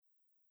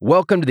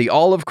Welcome to the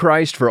All of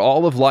Christ for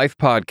All of Life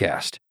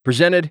podcast,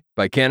 presented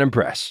by Canon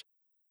Press.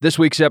 This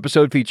week's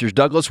episode features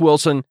Douglas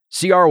Wilson,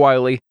 C.R.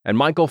 Wiley, and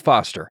Michael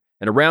Foster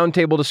in a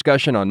roundtable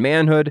discussion on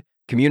manhood,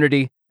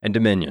 community, and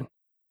dominion.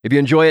 If you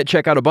enjoy it,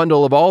 check out a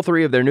bundle of all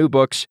three of their new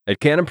books at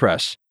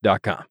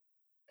canonpress.com.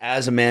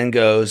 As a man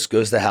goes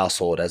the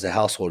household. As a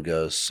household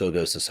goes, so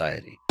goes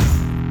society.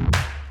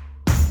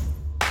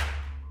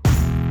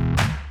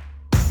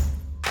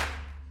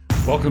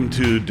 Welcome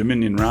to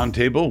Dominion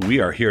Roundtable. We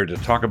are here to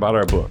talk about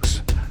our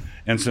books.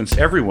 And since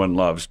everyone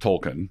loves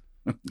Tolkien,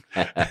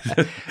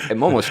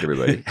 And almost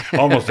everybody.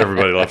 almost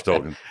everybody loves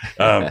Tolkien.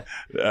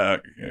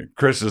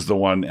 Chris is the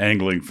one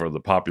angling for the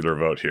popular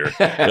vote here.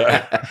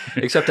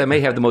 Except I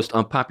may have the most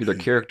unpopular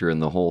character in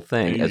the whole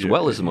thing, as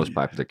well as the most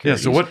popular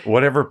character. Yeah, so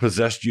whatever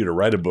possessed you to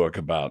write a book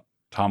about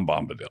Tom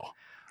Bombadil?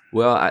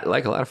 Well,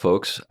 like a lot of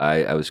folks,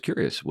 I was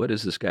curious. What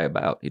is this guy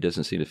about? He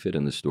doesn't seem to fit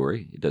in the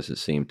story. He doesn't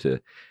seem to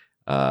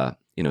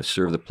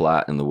serve the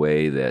plot in the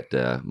way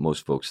that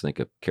most folks think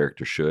a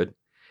character should.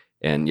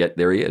 And yet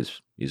there he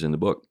is. He's in the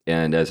book.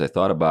 And as I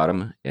thought about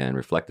him and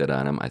reflected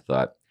on him, I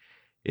thought,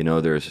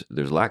 there's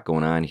a lot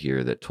going on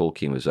here that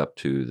Tolkien was up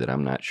to that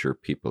I'm not sure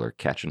people are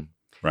catching.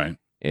 Right.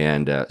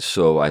 And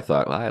so I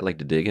thought, well, I'd like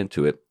to dig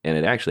into it. And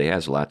it actually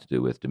has a lot to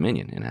do with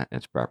dominion and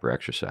its proper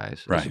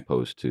exercise, right, as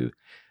opposed to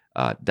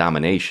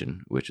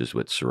domination, which is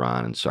what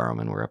Sauron and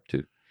Saruman were up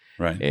to.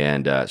 Right.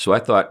 And so I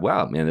thought,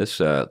 wow, man,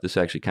 this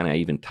actually kind of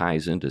even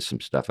ties into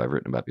some stuff I've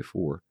written about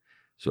before.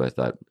 So I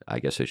thought, I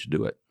guess I should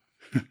do it.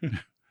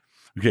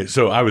 Okay,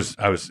 so I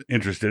was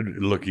interested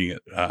in looking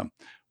at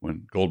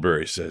when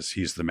Goldberry says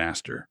he's the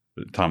master,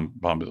 Tom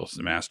Bombadil's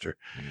the master,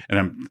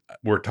 and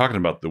we're talking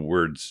about the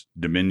words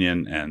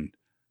dominion and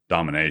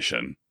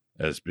domination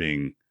as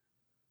being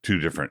two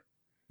different,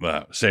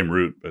 same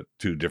root but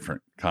two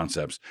different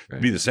concepts. Right.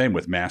 It'd be the same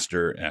with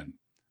master and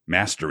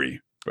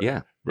mastery.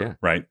 Yeah.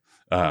 Right.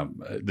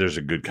 There's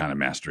a good kind of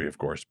mastery, of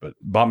course, but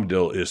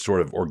Bombadil is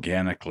sort of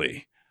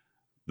organically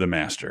the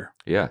master.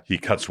 Yeah, he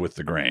cuts with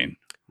the grain.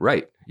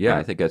 Right. Yeah,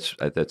 I think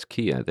that's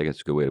key. I think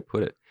that's a good way to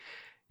put it.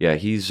 Yeah,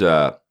 he's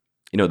the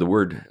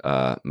word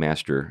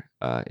master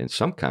in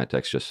some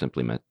contexts just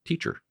simply meant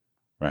teacher.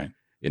 Right.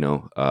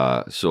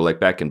 So like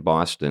back in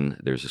Boston,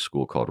 there's a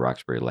school called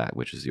Roxbury Lat,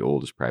 which is the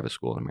oldest private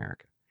school in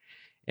America.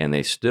 And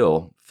they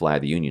still fly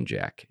the Union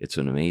Jack. It's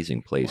an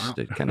amazing place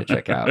to kind of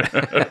check out.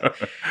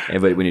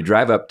 But when you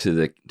drive up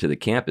to the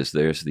campus,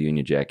 there's the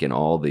Union Jack, and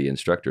all the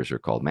instructors are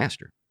called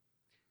master.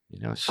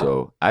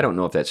 So I don't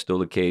know if that's still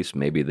the case.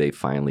 Maybe they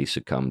finally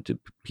succumbed to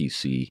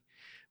PC,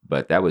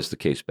 but that was the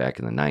case back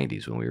in the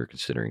 90s when we were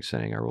considering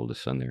sending our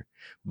oldest son there.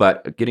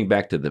 But getting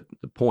back to the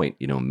point,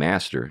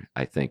 master,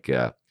 I think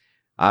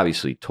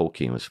obviously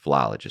Tolkien was a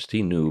philologist.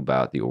 He knew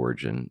about the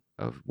origins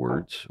of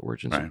words,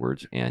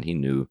 and he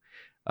knew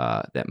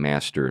that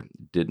master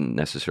didn't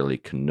necessarily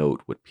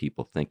connote what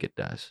people think it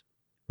does.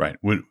 Right.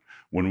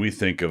 When we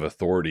think of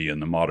authority in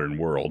the modern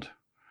world,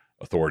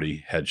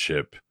 authority,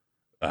 headship,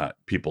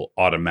 people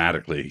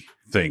automatically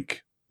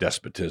think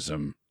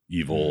despotism,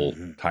 evil,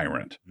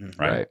 tyrant,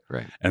 right?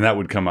 Right. And that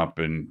would come up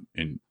in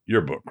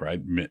your book,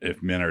 right?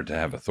 If men are to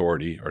have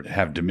authority or to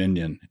have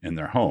dominion in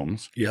their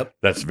homes, yep,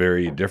 that's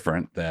very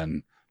different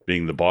than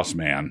being the boss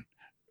man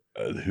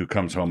who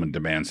comes home and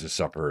demands his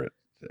supper at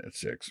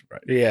 6,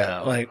 right? Yeah,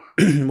 like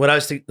what I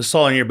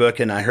saw in your book,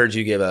 and I heard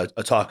you give a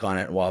talk on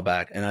it a while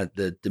back, and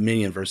the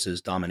dominion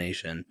versus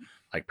domination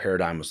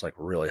paradigm was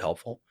really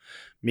helpful,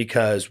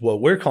 because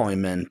what we're calling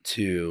men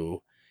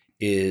to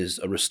is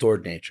a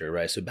restored nature,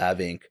 right? So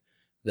having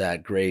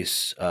that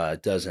grace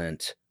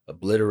doesn't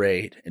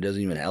obliterate, it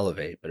doesn't even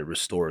elevate, but it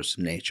restores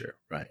nature,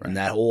 right? And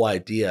that whole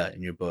idea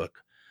in your book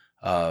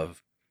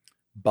of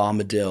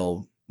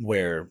Bombadil,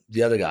 where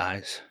the other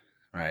guys,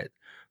 right,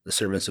 the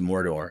servants of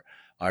Mordor,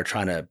 are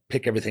trying to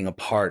pick everything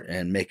apart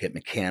and make it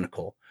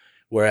mechanical,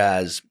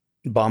 whereas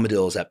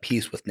Bombadil is at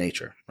peace with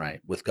nature,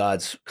 right? With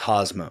God's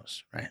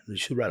cosmos, right? We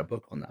should write a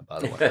book on that, by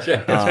the way.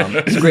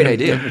 It's a great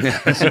idea.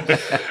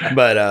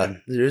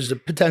 But there's a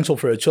potential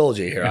for a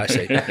trilogy here, I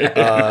say.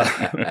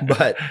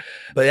 But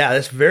yeah,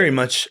 that's very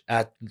much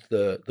at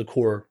the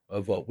core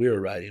of what we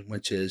were writing,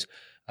 which is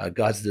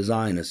God's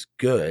design is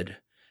good,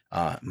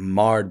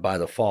 marred by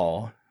the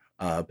fall,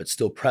 but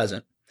still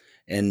present,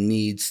 and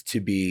needs to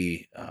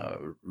be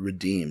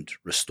redeemed,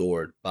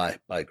 restored by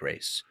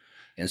grace.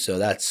 And so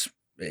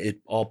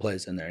it all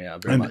plays in there, yeah,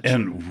 very much.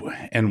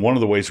 And one of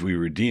the ways we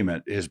redeem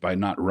it is by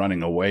not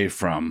running away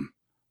from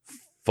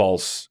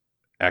false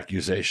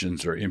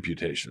accusations or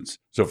imputations.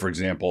 So, for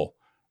example,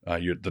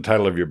 the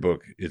title of your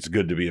book, It's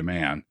Good to Be a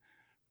Man.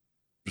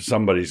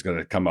 Somebody's going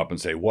to come up and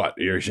say, what?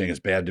 You're saying it's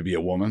bad to be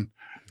a woman?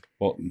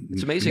 Well,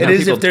 it's amazing how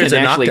people can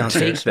actually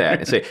take that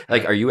and say,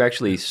 are you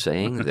actually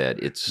saying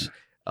that it's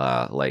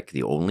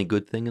the only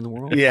good thing in the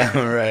world? Yeah,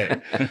 right.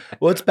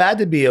 Well, it's bad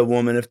to be a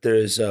woman if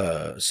there's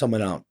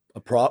someone out, a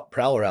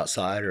prowler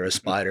outside, or a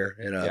spider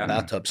in a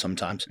bathtub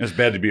sometimes. It's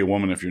bad to be a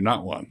woman if you're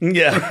not one.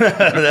 Yeah,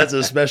 that's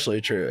especially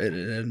true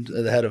in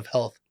the head of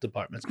health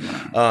departments.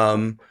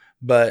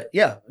 But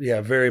yeah,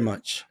 very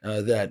much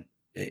that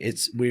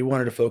we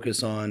wanted to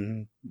focus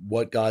on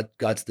what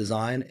God's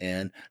design,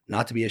 and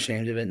not to be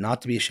ashamed of it,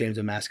 not to be ashamed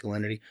of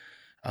masculinity.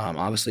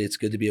 Obviously, it's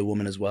good to be a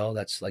woman as well.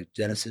 That's like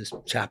Genesis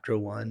chapter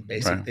 1,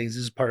 basic Right. things.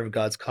 This is part of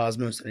God's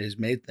cosmos, and He's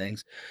made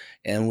things.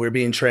 And we're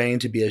being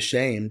trained to be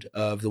ashamed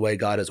of the way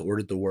God has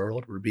ordered the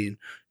world. We're being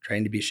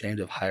trained to be ashamed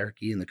of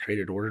hierarchy and the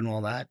created order and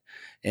all that.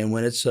 And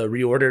when it's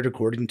reordered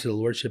according to the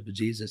lordship of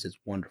Jesus, it's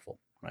wonderful,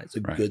 right? It's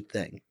a Right. good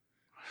thing.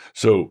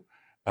 So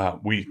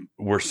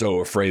we're so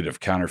afraid of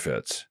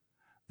counterfeits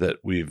that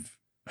we've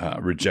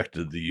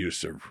rejected the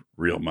use of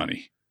real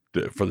money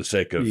for the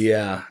sake of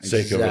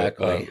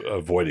exactly. of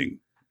avoiding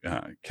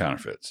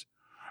counterfeits.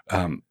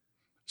 In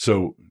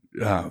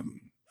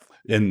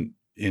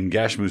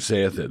Gashmu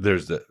saith,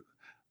 there's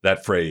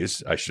that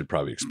phrase. I should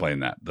probably explain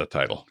the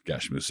title.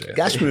 Gashmu saith.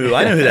 Gashmu,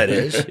 I know who that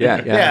is.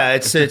 Yeah.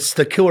 It's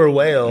the killer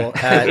whale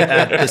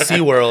at the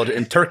SeaWorld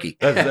in Turkey.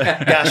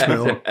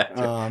 Gashmu.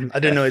 I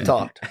didn't know he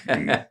talked.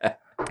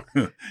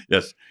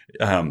 Yes,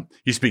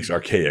 he speaks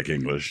archaic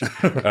English.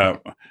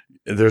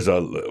 It's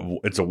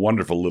a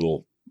wonderful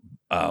little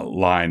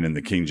line in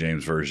the King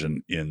James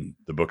Version in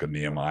the book of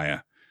Nehemiah,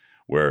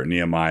 where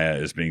Nehemiah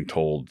is being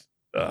told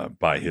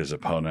by his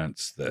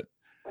opponents that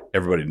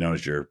everybody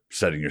knows you're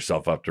setting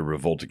yourself up to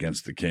revolt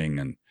against the king,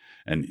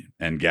 and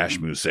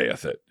Gashmu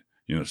saith it.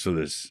 So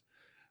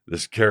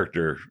this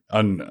character,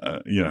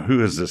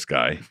 who is this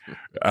guy?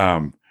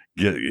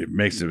 It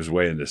makes his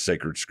way into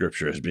sacred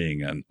scripture as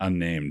being an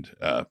unnamed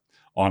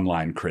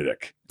online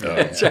critic.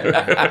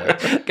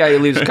 Guy who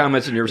leaves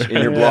comments in your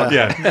blog.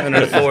 Yeah, an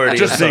authority.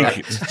 Just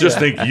think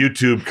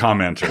YouTube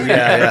commenter.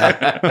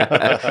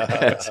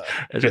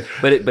 That's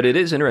right. But it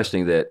is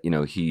interesting that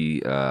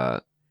he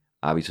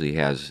obviously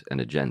has an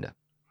agenda.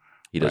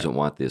 He doesn't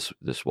want this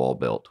wall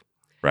built,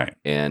 right?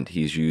 And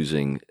he's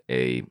using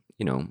an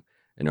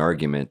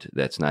argument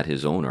that's not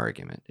his own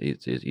argument.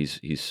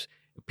 He's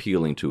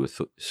appealing to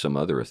some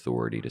other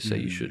authority to say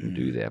you shouldn't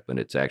do that, but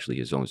it's actually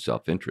his own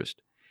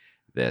self-interest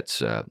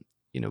that's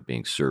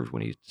being served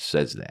when he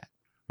says that.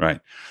 Right.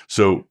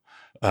 So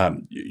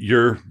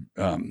your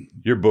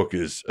book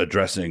is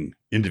addressing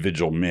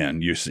individual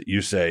men. You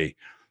say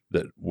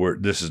that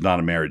this is not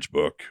a marriage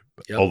book,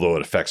 although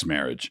it affects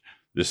marriage.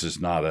 This is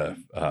not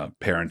a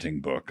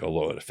parenting book,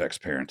 although it affects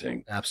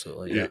parenting.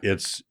 Absolutely. Yeah.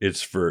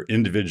 It's for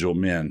individual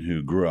men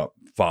who grew up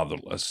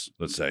fatherless,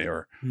 let's say,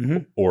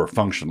 or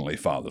functionally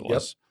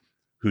fatherless,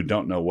 who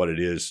don't know what it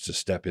is to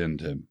step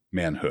into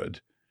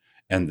manhood.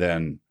 And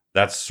then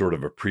that's sort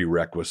of a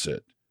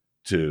prerequisite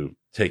to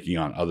taking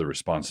on other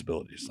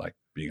responsibilities, like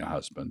being a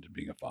husband,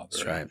 being a father,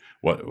 that's right.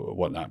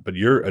 Whatnot. But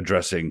you're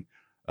addressing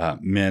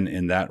men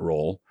in that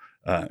role.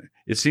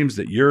 It seems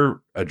that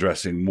you're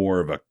addressing more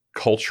of a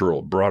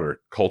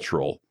broader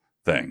cultural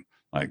thing,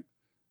 like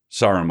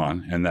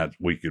Saruman, and that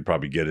we could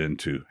probably get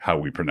into how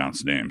we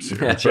pronounce names here.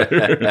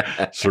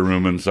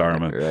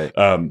 Saruman.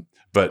 Right.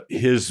 But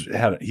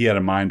he had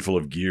a mind full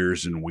of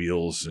gears and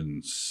wheels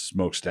and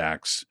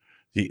smokestacks.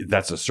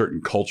 That's a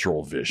certain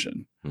cultural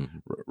vision,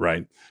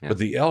 right? Yeah. But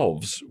the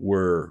elves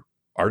were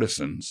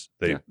artisans.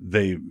 They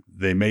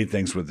made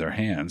things with their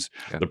hands.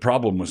 Yeah. The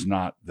problem was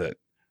not that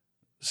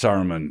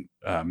Saruman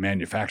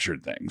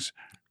manufactured things.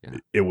 Yeah.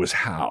 It was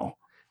how,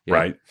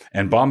 right?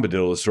 And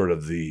Bombadil is sort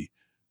of the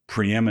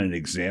preeminent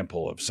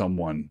example of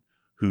someone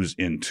who's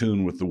in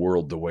tune with the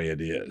world the way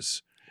it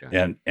is.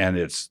 Yeah. And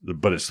it's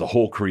the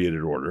whole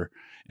created order.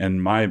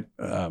 And my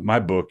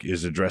book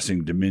is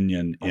addressing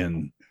dominion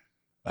in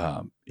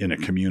a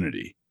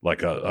community,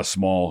 like a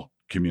small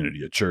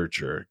community, a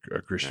church or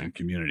a Christian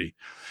community.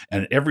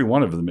 And every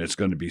one of them is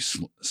going to be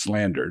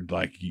slandered.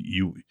 Like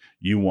you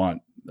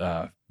want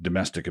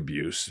domestic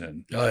abuse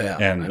and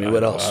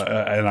what else?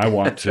 And I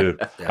want to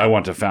I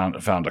want to found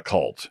a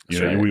cult.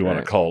 We want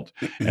a cult,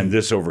 and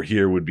this over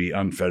here would be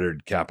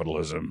unfettered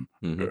capitalism.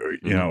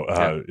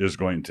 Is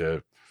going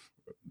to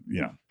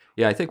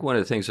Yeah, I think one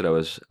of the things that I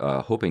was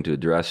hoping to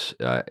address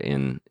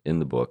in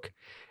the book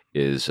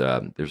is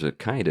there's a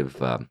kind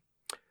of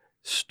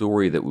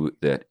story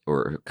that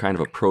or kind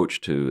of approach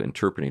to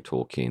interpreting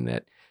Tolkien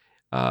that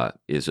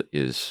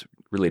is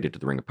related to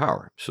the Ring of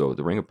Power. So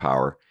the Ring of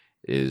Power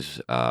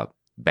is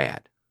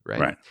bad,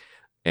 right?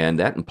 And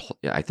that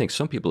I think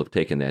some people have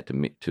taken that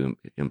to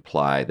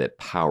imply that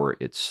power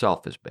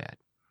itself is bad,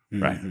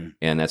 right?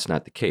 And that's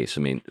not the case.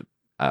 I mean,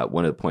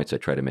 one of the points I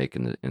try to make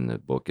in the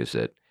book is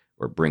that,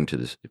 or bring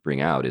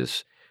out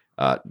is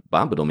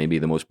Bombadil may be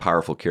the most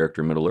powerful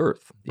character in Middle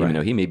Earth. Even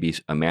though he may be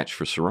a match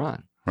for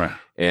Sauron. Right.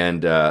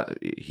 And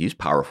he's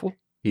powerful.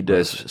 He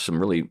does some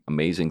really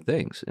amazing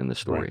things in the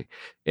story. Right.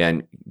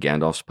 And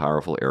Gandalf's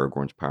powerful,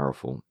 Aragorn's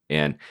powerful.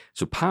 And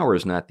so power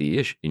is not the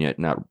issue,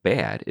 not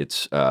bad.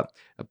 It's power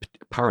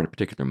in a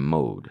particular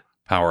mode.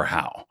 Power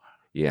how?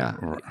 Yeah.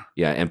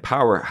 Yeah, and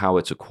power how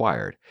it's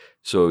acquired.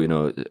 So,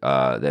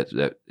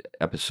 that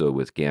episode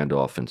with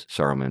Gandalf and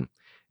Saruman,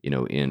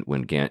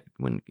 when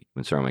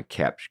Saruman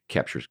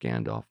captures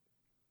Gandalf,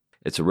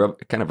 it's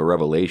kind of a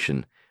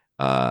revelation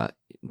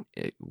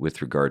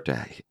with regard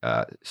to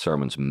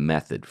Saruman's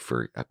method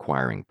for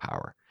acquiring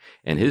power,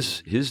 and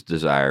his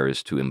desire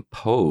is to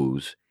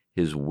impose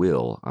his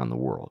will on the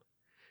world.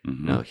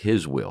 Mhm. Now,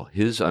 his will,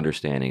 his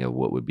understanding of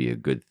what would be a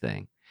good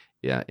thing,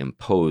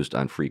 imposed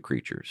on free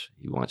creatures.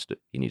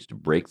 He needs to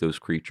break those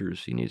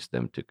creatures. He needs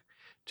them to.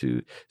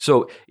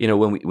 So,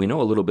 when we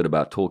know a little bit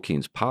about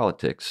Tolkien's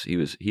politics,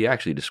 he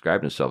actually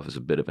described himself as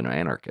a bit of an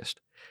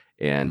anarchist.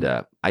 And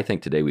I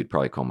think today we'd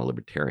probably call him a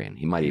libertarian.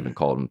 He might even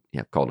called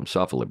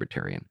himself a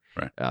libertarian.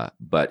 Right.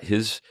 But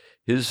his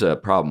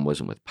problem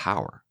wasn't with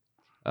power.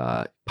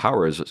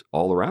 Power is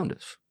all around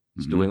us.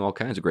 It's Mhm. doing all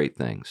kinds of great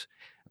things.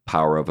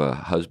 Power of a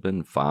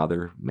husband,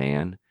 father,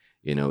 man,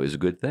 is a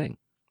good thing.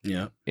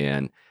 Yeah.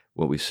 And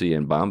what we see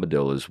in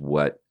Bombadil is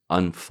what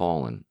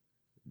unfallen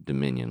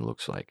dominion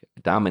looks like.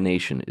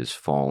 Domination is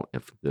fallen.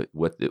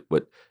 What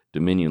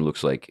dominion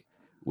looks like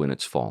when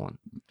it's fallen.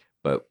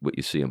 But what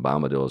you see in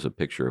Bombadil is a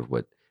picture of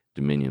what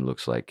dominion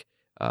looks like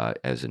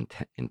as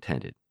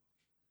intended.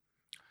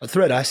 A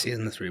thread I see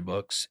in the 3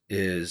 books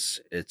is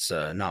it's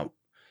not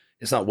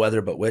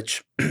whether but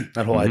which.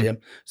 That whole Mhm. idea.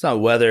 It's not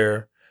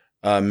whether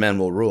men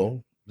will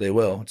rule. They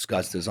will. It's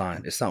God's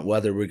design. It's not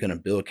whether we're going to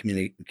build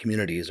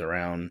communities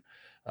around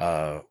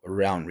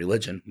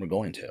religion. We're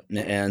going to.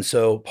 And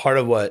so part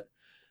of what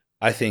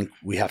I think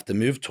we have to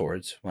move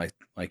towards, like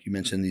you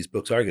mentioned, these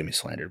books are going to be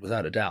slandered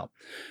without a doubt.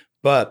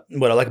 But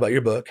what I like about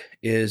your book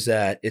is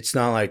that it's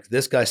not like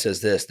this guy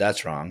says this,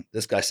 that's wrong.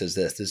 This guy says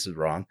this is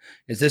wrong.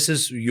 This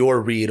is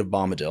your read of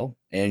Bombadil,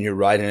 and you're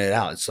writing it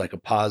out. It's like a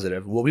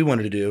positive. What we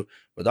wanted to do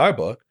with our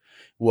book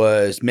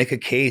was make a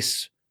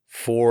case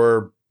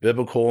for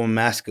biblical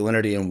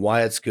masculinity and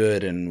why it's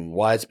good and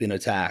why it's being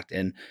attacked.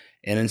 And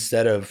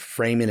instead of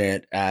framing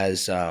it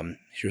as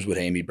here's what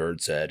Amy Bird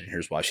said,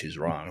 here's why she's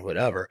wrong, or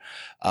whatever,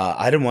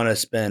 I didn't want to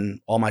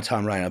spend all my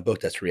time writing a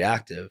book that's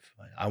reactive.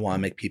 I want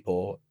to make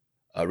people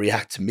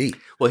react to me.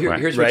 Well,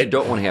 here's what you Right.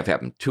 don't want to have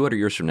happen. 200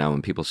 years from now,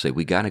 when people say,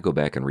 we got to go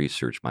back and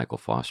research Michael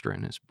Foster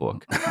in his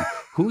book.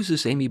 Who's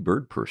this Amy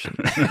Bird person?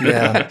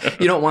 Yeah.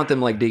 You don't want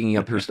them like digging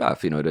up her stuff,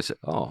 to say,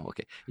 oh,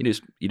 okay. You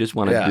just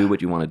want to Yeah. do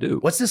what you want to do.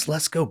 What's this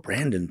Let's Go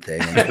Brandon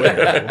thing on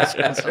Twitter?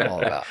 What's it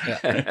all about?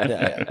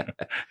 Yeah.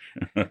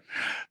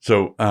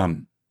 So,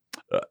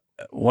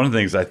 one of the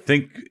things I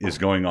think is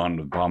going on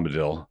with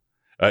Bombadil,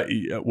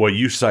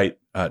 you cite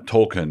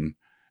Tolkien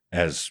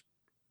as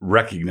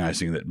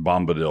recognizing that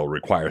Bombadil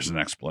requires an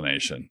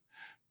explanation,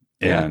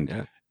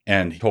 and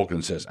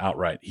Tolkien says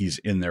outright he's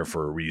in there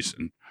for a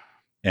reason,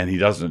 and he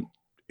doesn't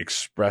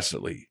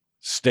expressly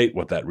state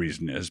what that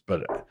reason is,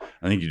 but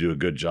I think you do a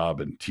good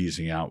job in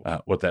teasing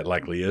out what that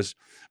likely is.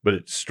 But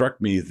it struck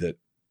me that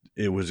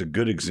it was a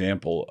good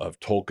example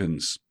of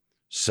Tolkien's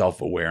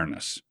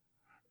self-awareness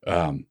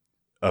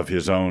of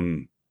his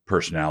own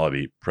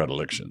personality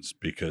predilections,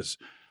 because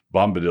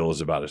Bombadil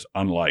is about as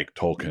unlike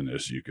Tolkien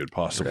as you could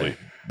possibly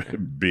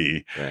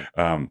be.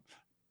 Right.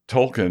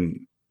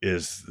 Tolkien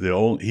is the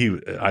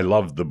only, I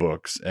love the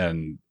books,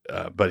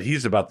 but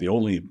he's about the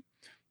only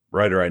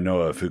writer I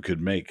know of who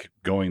could make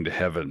going to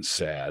heaven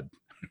sad.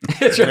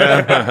 That's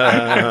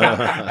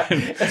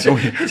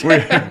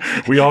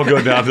we all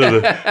go down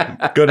to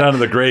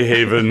the Grey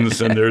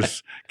Havens, and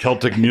there's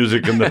Celtic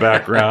music in the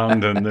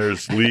background, and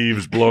there's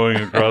leaves blowing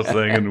across the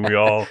thing, and we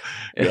all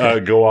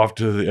go off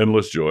to the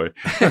endless joy.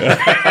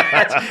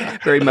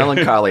 Very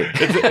melancholy.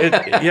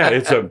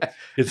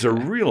 It's a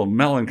real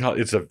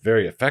melancholy. It's a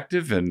very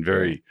effective and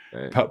very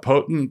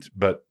potent,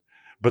 but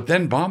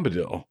then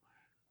Bombadil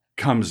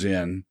comes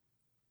in.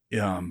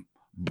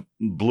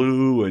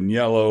 Blue and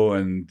yellow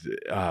and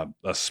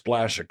a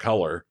splash of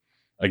color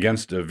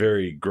against a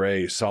very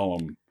gray,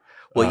 solemn.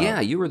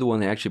 Well, you were the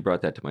one that actually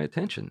brought that to my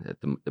attention. That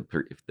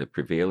the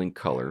prevailing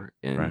color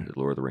in The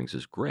Lord of the Rings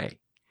is gray.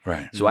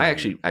 Right. So I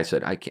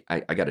said I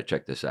got to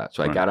check this out.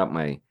 So I got out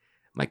my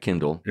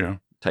Kindle,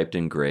 typed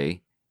in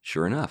gray.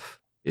 Sure enough,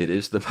 it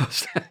is the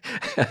most.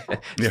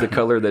 It's the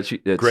color that's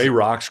gray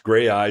rocks,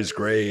 gray eyes,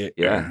 gray.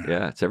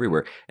 Yeah, it's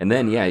everywhere. And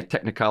then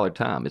Technicolor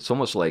Tom. It's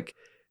almost like.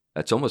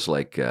 It's almost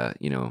like,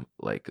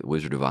 like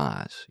Wizard of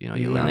Oz.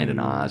 You land in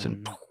Oz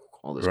and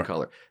all this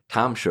color.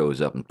 Tom shows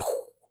up and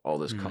all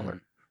this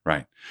color.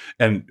 Right.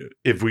 And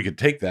if we could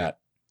take that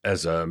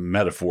as a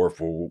metaphor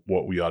for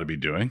what we ought to be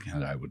doing,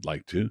 and I would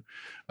like to,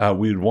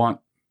 we'd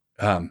want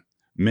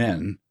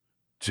men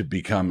to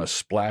become a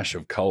splash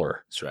of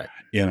color. That's right.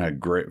 In a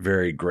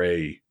very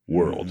gray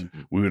world.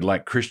 Mm-hmm. We would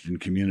like Christian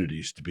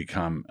communities to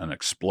become an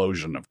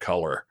explosion of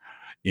color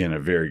in a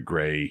very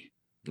gray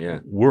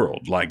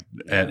world, but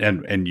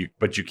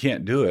you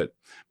can't do it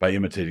by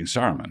imitating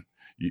Saruman.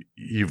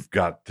 You've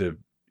got to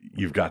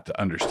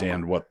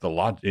understand what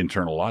the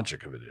internal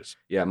logic of it is.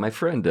 Yeah, my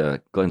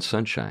friend Glenn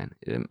Sunshine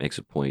makes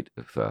a point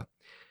of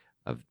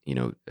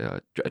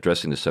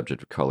addressing the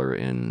subject of color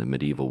in the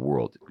medieval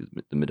world.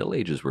 The Middle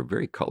Ages were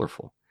very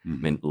colorful.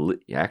 Mm-hmm. I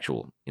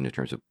mean, in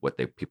terms of what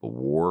people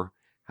wore,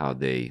 how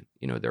they,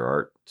 their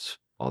arts,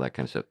 all that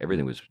kind of stuff.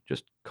 Everything was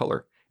just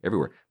color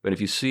everywhere. But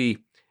if you see,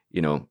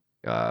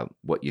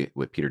 what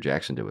Peter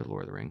Jackson did with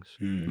Lord of the Rings,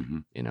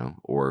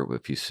 or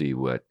if you see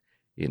what,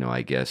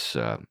 I guess,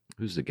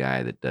 who's the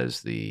guy that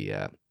does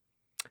the,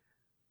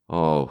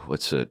 Oh,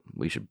 what's it?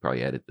 We should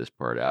probably edit this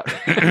part out.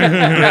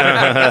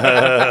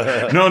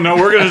 No,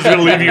 we're just going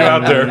to leave you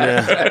out there.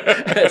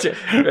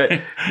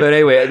 But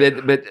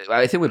anyway, but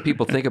I think when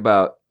people think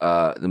about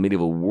the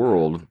medieval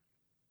world,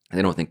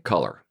 they don't think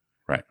color.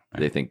 Right.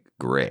 They think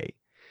gray.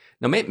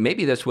 Now,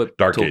 maybe that's what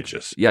Dark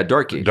Ages. Yeah,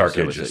 Dark Ages. Dark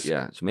that was Ages. it,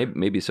 yeah, so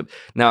maybe some.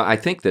 Now, I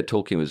think that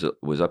Tolkien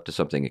was up to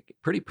something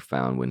pretty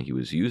profound when he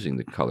was using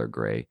the color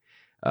gray,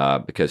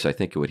 because I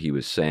think what he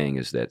was saying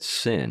is that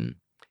sin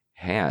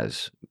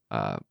has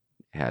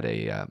had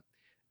a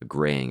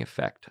graying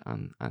effect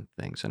on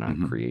things and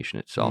on creation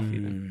itself,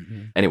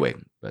 even. Anyway,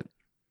 but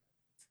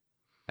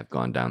I've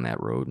gone down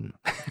that road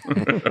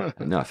and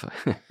enough.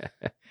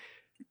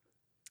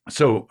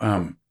 So,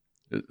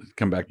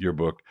 come back to your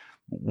book.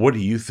 What do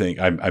you think?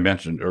 I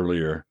mentioned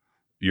earlier,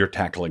 you're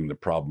tackling the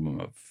problem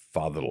of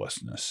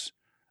fatherlessness.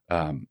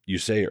 You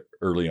say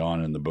early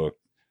on in the book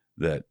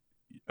that,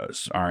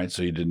 all right,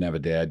 so you didn't have a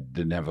dad,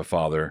 didn't have a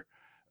father.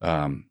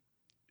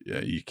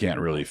 You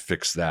can't really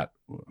fix that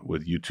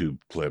with YouTube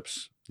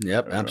clips.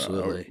 Yep,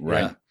 absolutely.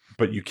 Right. Yeah.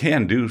 But you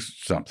can do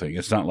something.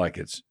 It's not like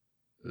it's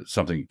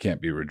something that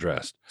can't be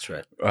redressed. That's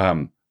right.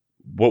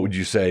 What would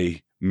you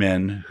say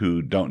men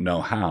who don't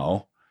know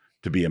how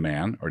to be a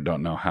man, or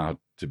don't know how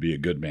to be a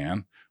good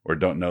man, or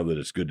don't know that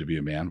it's good to be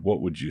a man,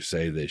 what would you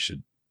say they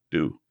should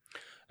do?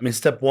 I mean,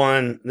 step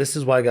one, this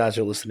is why guys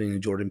are listening to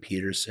Jordan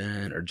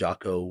Peterson or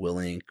Jocko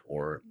Willink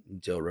or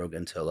Joe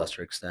Rogan to a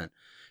lesser extent.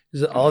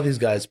 Is that all of these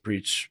guys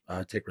preach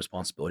take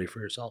responsibility for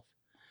yourself.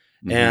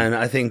 Mm-hmm. And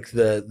I think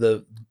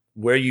the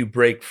where you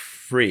break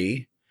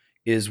free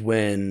is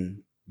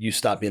when you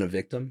stop being a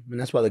victim. And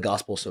that's why the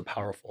gospel is so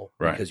powerful,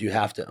 right? Because you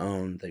have to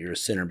own that you're a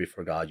sinner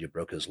before God. You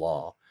broke his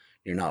law.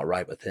 You're not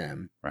right with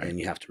him, right. And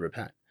you have to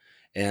repent.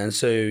 And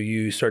so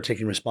you start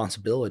taking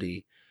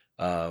responsibility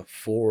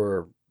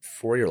for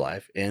your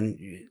life. And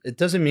it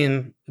doesn't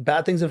mean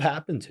bad things have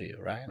happened to you,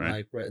 right?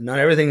 Like not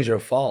everything's your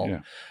fault. Yeah.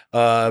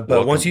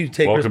 But once you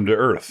take welcome to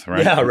Earth,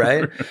 right? Yeah,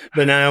 right.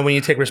 But now when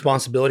you take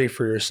responsibility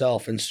for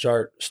yourself and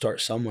start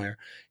somewhere.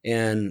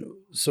 And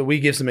so we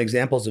give some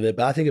examples of it,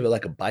 but I think of it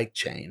like a bike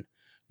chain,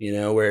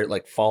 where it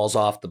like falls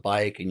off the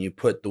bike and you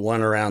put the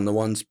one around the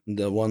one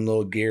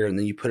little gear, and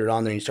then you put it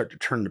on there and you start to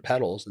turn the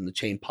pedals and the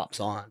chain pops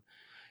on.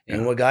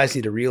 And what guys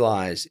need to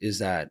realize is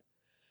that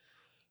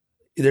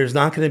there's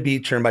not going to be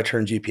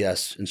turn-by-turn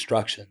GPS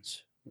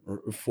instructions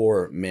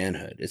for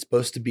manhood. It's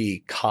supposed to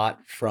be caught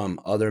from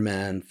other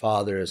men,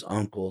 fathers,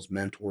 uncles,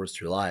 mentors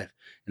through life.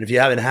 And if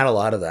you haven't had a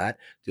lot of that,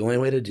 the only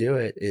way to do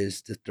it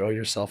is to throw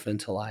yourself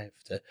into life,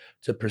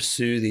 to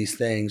pursue these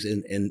things.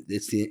 And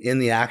it's in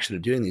the action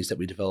of doing these that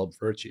we develop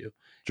virtue.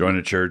 Join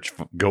a church,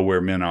 go where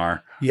men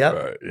are.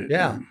 Yep.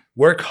 Yeah.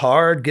 Work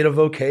hard, get a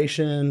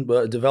vocation,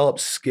 but develop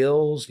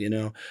skills.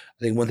 I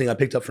think one thing I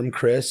picked up from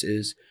Chris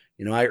is,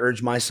 I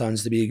urge my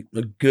sons to be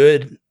a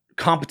good,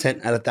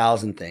 competent at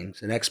 1,000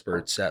 things and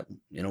experts at,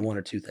 one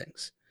or two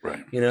things.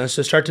 Right.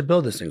 So start to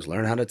build these things.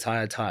 Learn how to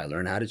tie a tie.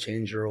 Learn how to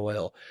change your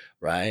oil.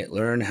 Right.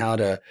 Learn how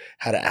to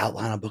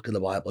outline a book of the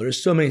Bible.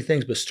 There's so many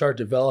things, but start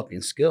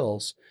developing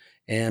skills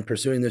and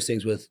pursuing those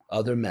things with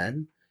other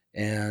men.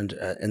 And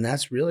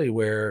that's really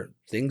where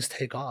things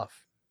take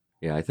off.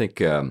 Yeah, I think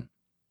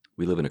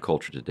we live in a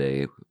culture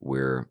today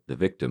where the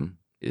victim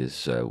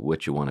is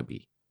what you want to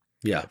be.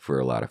 Yeah. For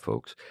a lot of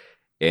folks.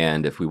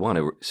 And if we want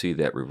to see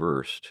that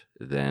reversed,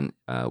 then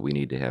we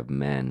need to have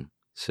men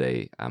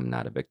say, I'm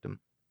not a victim.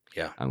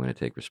 Yeah. I'm going to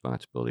take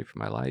responsibility for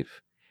my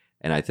life.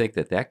 And I think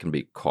that can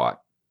be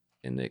caught,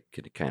 and it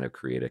could kind of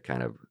create a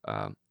kind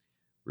of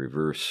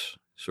reverse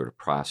sort of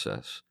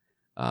process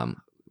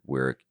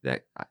where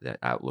that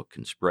outlook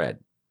can spread.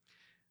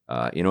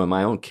 In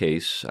my own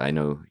case, I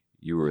know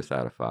you were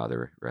without a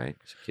father, right,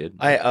 as a kid?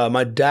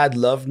 My dad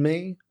loved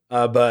me.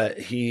 But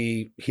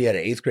he had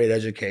an 8th grade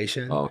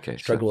education. Oh, okay.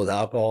 Struggled with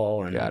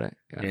alcohol, and got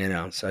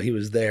it. So he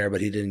was there, but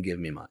he didn't give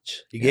me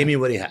much. He gave me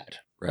what he had.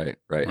 Right.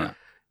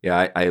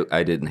 Yeah,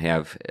 I didn't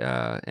have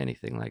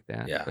anything like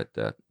that. Yeah.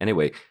 But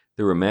anyway,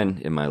 there were men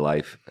in my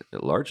life,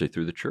 largely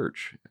through the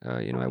church.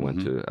 I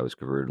was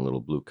converted in a little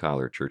blue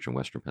collar church in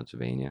Western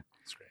Pennsylvania,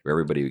 where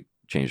everybody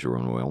changed their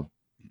own oil,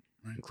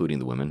 including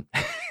the women.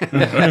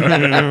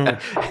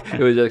 It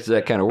was just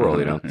that kind of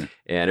world, and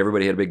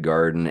everybody had a big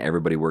garden.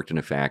 Everybody worked in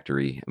a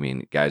factory. I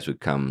mean, guys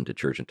would come to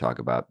church and talk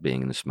about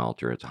being in the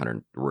smelter. It's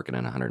working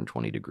in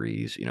 120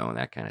 degrees, and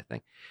that kind of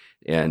thing.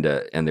 And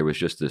there was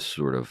just this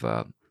sort of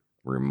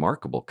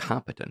remarkable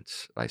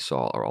competence I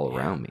saw all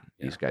around me.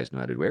 Yeah. These guys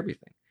know how to do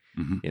everything.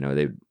 Mm-hmm.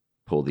 They'd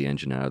pull the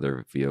engine out of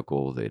their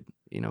vehicle. They'd,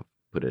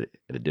 put an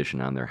addition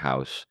on their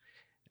house.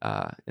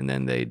 And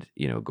then they'd,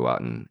 go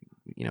out and,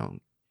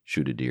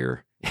 shoot a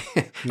deer.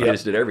 They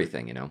just did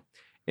everything,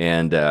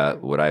 And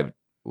what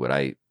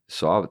I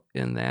saw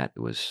in that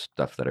was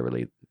stuff that I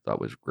really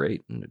thought was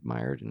great and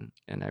admired,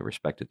 and I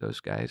respected those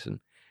guys. And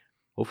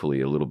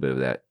hopefully a little bit of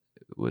that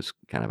was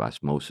kind of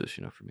osmosis,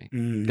 for me.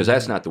 Because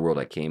that's not the world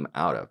I came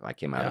out of. I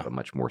came out of a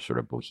much more sort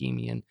of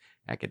bohemian,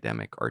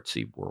 academic,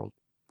 artsy world.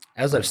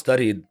 As I've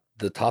studied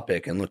the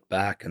topic and look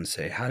back and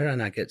say, how did I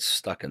not get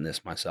stuck in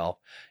this myself?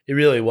 It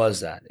really was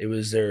that. It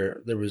was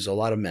there was a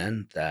lot of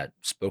men that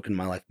spoke in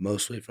my life,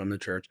 mostly from the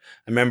church.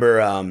 I remember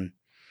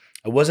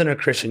I wasn't a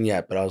Christian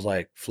yet, but I was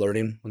like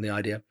flirting with the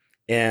idea.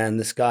 And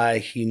this guy,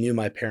 he knew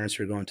my parents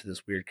were going to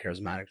this weird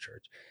charismatic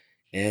church.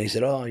 And he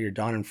said, "Oh, you're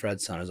Don and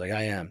Fred's son." I was like,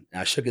 "I am."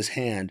 And I shook his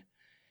hand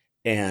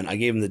and I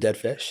gave him the dead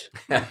fish,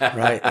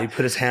 right? And he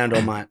put his hand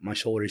on my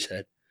shoulder. He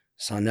said,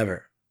 "Son,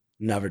 never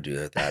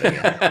do that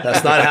again.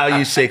 That's not how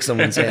you shake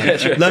someone's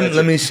hand.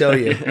 Let me show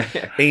you."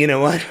 And you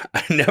know what?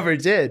 I never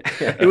did.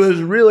 It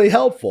was really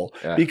helpful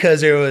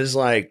because there was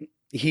like,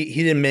 he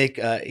didn't make,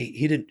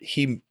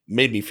 he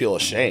made me feel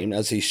ashamed,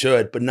 as he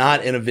should, but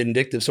not in a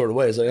vindictive sort of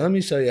way. It's like, let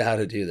me show you how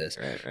to do this.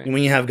 Right. And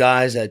when you have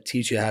guys that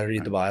teach you how to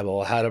read the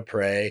Bible, how to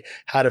pray,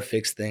 how to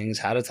fix things,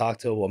 how to talk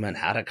to a woman,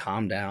 how to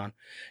calm down,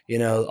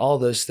 all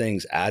those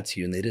things add to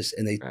you. And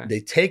they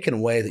take in a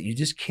way that you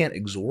just can't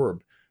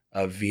absorb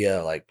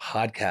via like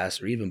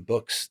podcasts or even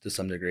books to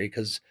some degree,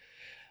 because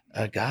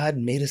God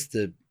made us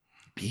to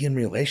be in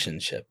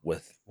relationship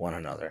with one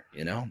another,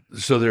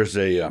 So there's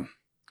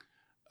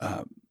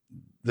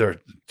there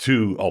are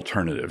two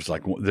alternatives.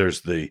 Like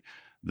there's the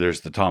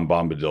Tom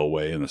Bombadil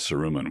way and the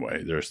Saruman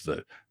way.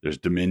 There's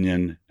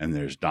dominion and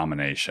there's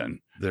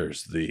domination.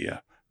 There's the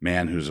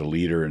man who's a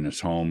leader in his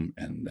home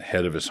and the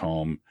head of his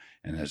home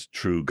and has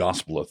true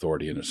gospel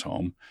authority in his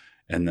home.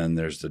 And then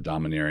there's the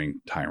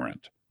domineering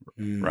tyrant,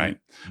 right?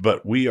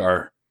 But we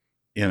are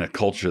in a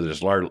culture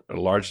that's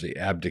largely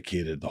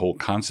abdicated the whole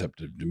concept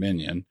of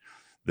dominion.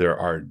 There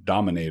are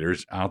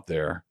dominators out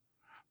there.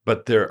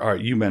 But there are,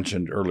 you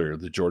mentioned earlier,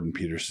 the Jordan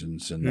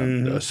Petersons,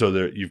 and so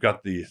there you've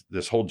got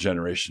this whole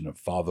generation of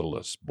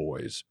fatherless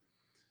boys,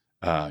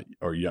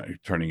 or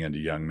turning into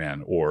young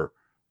men, or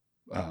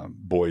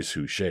boys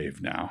who shave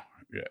now.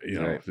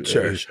 Right.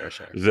 Sure.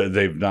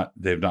 They've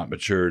not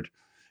matured.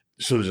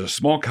 So there's a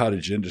small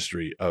cottage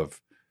industry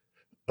of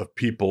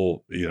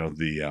people,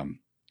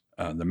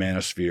 the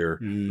manosphere,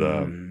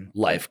 the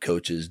life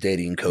coaches,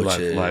 dating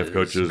coaches, life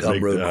coaches,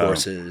 road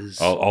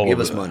courses, all give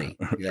us money.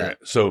 Yeah. Right.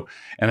 So,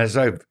 and as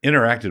I've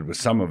interacted with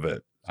some of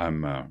it,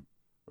 I'm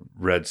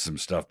read some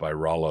stuff by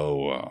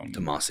Rollo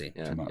Tomasi,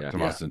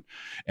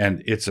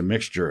 and it's a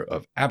mixture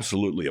of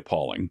absolutely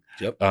appalling.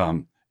 Yep.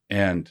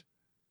 And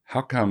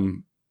how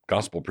come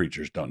gospel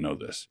preachers don't know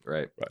this?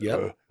 Right.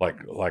 Yep.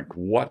 Like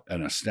what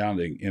an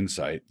astounding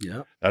insight.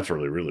 Yeah. That's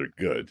really, really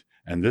good.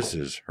 And this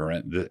is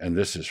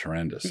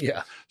horrendous.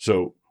 Yeah.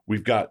 So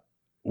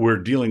we're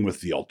dealing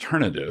with the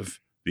alternative,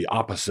 the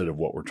opposite of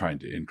what we're trying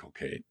to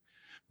inculcate,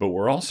 but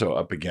we're also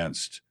up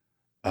against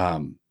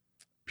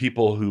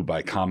people who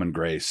by common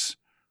grace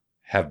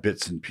have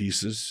bits and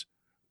pieces,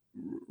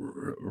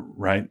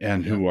 right?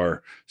 And who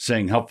are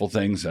saying helpful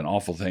things and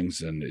awful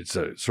things. And it's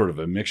a sort of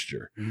a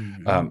mixture.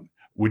 Mm-hmm.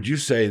 Would you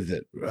say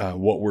that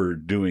what we're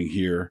doing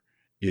here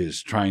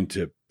is trying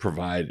to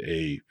provide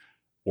an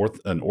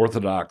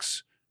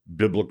orthodox,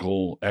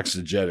 biblical,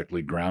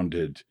 exegetically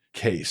grounded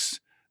case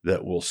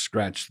that will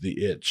scratch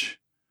the itch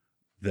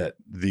that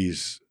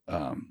these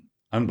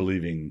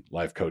unbelieving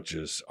life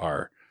coaches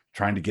are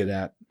trying to get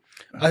at?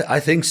 I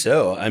think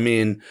so. I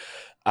mean,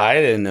 I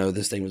didn't know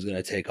this thing was going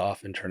to take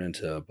off and turn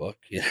into a book.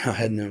 I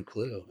had no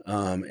clue.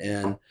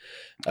 And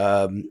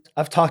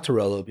I've talked to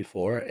Rollo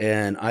before,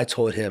 and I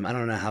told him, I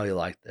don't know how he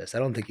liked this. I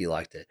don't think he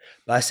liked it.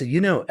 But I said,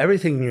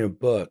 everything in your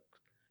book,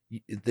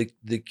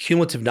 the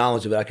cumulative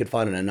knowledge of it, I could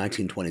find in a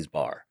 1920s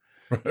bar.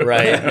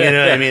 Right. You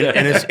know what I mean?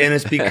 And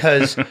it's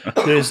because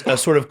there's a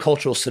sort of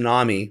cultural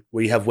tsunami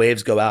where you have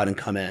waves go out and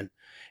come in,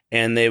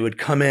 and they would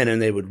come in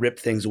and they would rip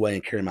things away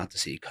and carry them out to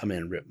sea, come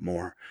in, rip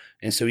more.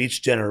 And so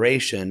each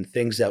generation,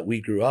 things that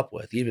we grew up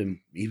with,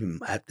 even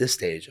at this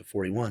stage of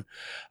 41,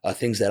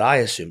 things that I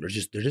assumed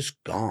they're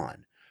just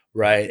gone.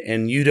 Right.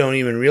 And you don't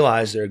even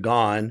realize they're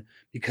gone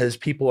because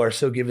people are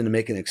so given to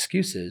making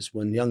excuses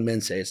when young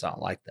men say it's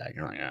not like that.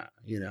 You're like,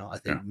 I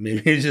think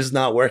maybe it's just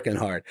not working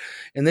hard.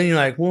 And then you're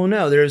like, well,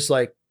 no, there's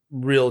like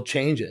real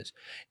changes.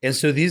 And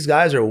so these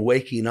guys are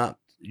waking up.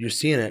 You're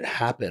seeing it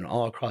happen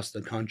all across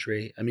the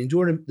country. I mean,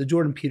 the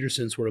Jordan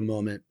Peterson sort of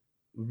moment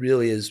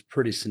really is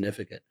pretty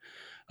significant.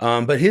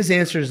 But his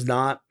answer is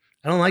not,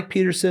 I don't like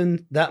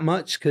Peterson that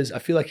much because I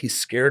feel like he's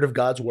scared of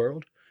God's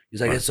world. He's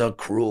like, it's a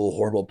cruel,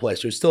 horrible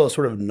place. There's still a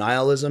sort of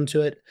nihilism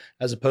to it,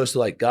 as opposed to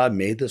like God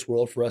made this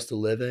world for us to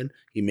live in.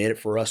 He made it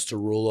for us to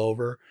rule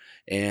over,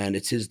 and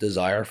it's his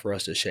desire for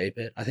us to shape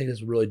it. I think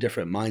it's a really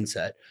different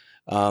mindset.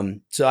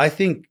 So I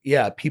think,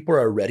 people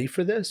are ready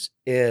for this.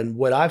 And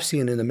what I've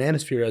seen in the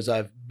manosphere as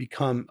I've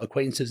become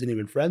acquaintances and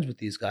even friends with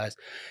these guys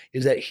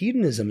is that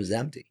hedonism is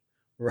empty.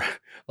 Right?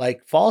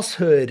 Like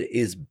falsehood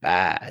is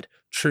bad.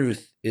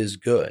 Truth is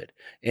good.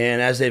 And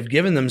as they've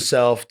given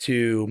themselves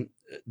to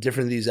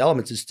different of these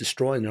elements is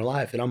destroying their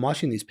life. And I'm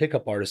watching these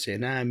pickup artists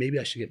saying, maybe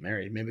I should get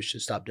married. Maybe I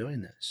should stop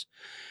doing this.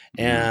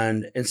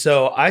 And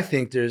so I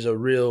think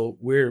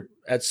we're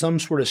at some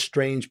sort of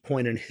strange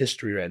point in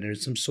history right now.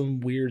 There's some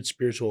weird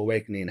spiritual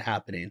awakening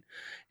happening.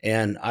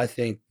 And I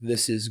think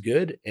this is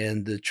good.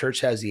 And the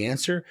church has the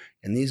answer.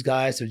 And these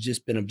guys have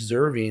just been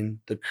observing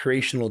the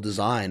creational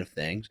design of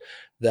things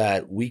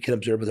that we can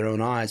observe with our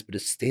own eyes, but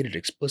it's stated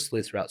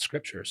explicitly throughout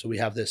scripture. So we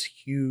have this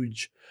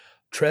huge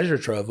treasure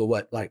trove of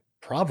like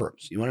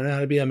Proverbs. You want to know how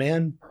to be a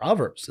man?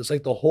 Proverbs. It's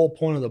like the whole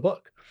point of the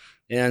book.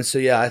 And so,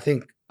 yeah, I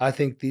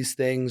think these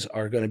things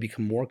are going to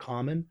become more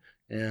common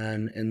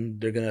and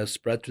they're going to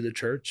spread through the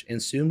church.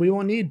 And soon we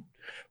won't need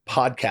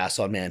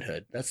podcasts on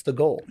manhood. That's the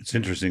goal. It's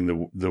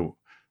interesting. The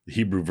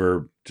Hebrew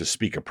verb to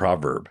speak a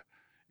proverb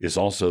is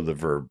also the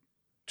verb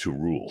to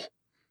rule.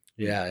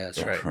 Yeah,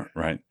 that's right.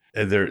 Right.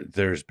 And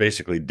there's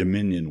basically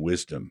dominion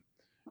wisdom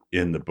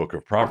in the book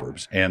of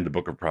Proverbs. And the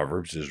book of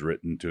Proverbs is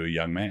written to a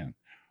young man.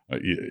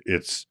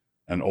 It's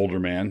an older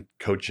man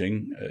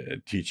coaching,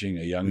 teaching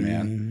a young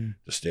man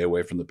to stay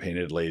away from the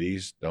painted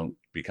ladies. Don't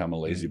become a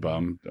lazy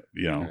bum.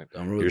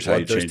 Here's how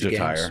you change a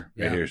tire.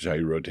 Yeah. Here's how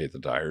you rotate the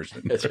tires.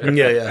 That's right.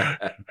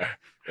 Yeah.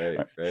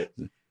 Right.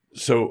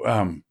 So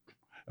I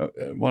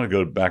want to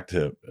go back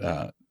to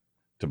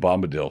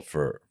Bombadil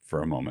for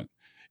a moment.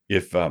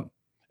 If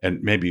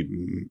and maybe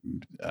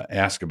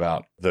ask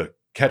about the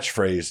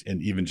catchphrase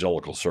in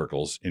evangelical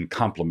circles, in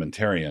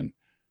complementarian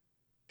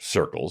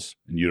circles,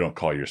 and you don't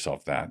call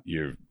yourself that.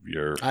 You're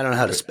I don't know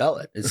how to spell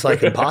it. It's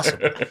like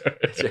impossible.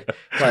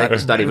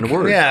 It's not even a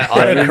word. Yeah,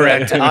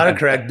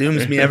 autocorrect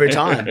dooms me every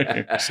time.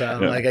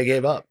 So I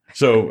gave up.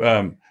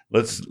 So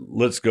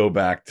let's go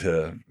back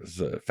to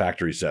the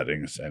factory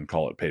settings and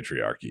call it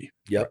patriarchy.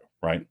 Yep.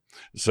 Right.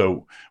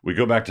 So we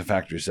go back to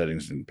factory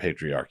settings and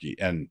patriarchy,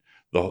 and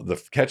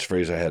the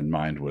catchphrase I had in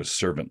mind was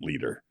servant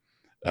leader.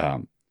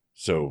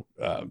 So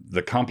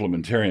the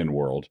complementarian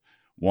world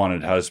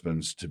wanted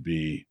husbands to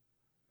be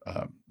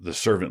the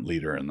servant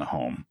leader in the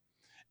home.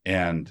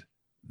 And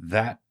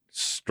that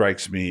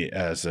strikes me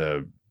as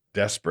a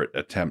desperate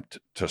attempt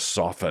to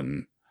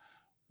soften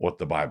what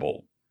the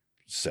Bible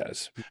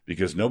says,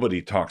 because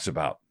nobody talks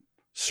about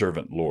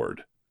servant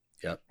Lord.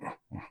 Yep.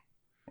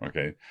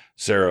 Okay.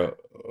 Sarah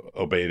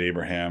obeyed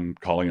Abraham,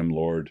 calling him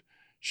Lord.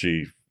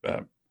 She,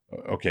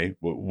 okay.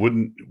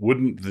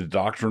 Wouldn't the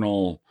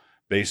doctrinal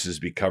basis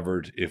be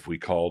covered if we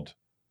called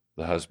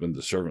the husband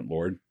the servant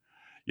Lord?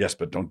 Yes,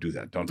 but don't do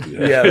that. Don't do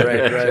that. Yeah,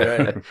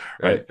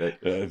 right.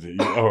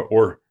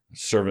 Or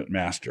servant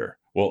master.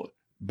 Well,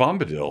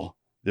 Bombadil,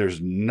 there's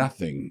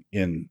nothing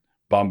in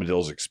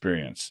Bombadil's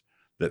experience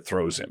that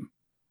throws him.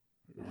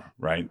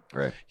 Right.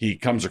 He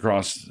comes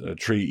across a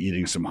tree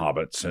eating some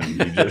hobbits, and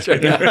he just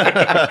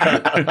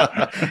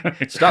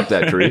stop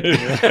that tree.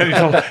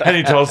 and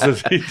he tells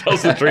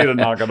the tree to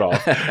knock it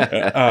off.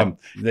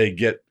 They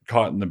get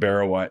caught in the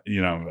barrow,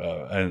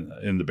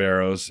 in the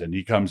barrows, and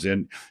he comes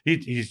in.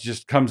 He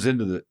just comes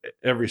into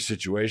every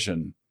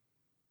situation,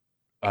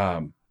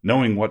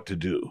 knowing what to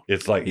do.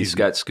 It's like he's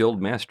got skilled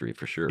mastery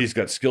for sure. He's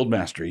got skilled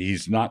mastery.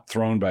 He's not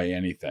thrown by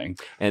anything.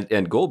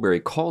 And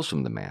Goldberry calls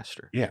him the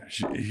master. Yeah,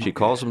 she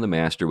calls him the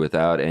master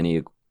without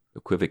any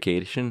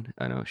equivocation.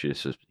 I know she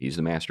just says he's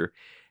the master,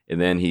 and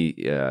then he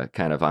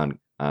kind of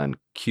on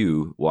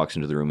cue walks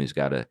into the room. He's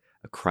got a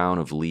crown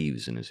of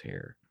leaves in his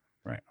hair.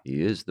 Right,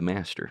 he is the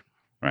master.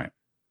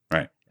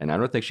 Right. And I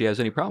don't think she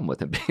has any problem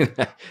with him being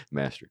the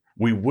master.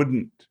 We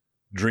wouldn't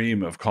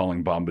dream of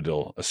calling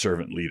Bombadil a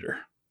servant leader.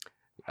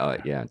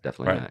 Yeah,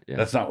 definitely right. not. Yeah.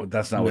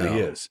 That's not what he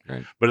is.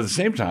 Right. But at the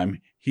same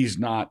time, he's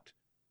not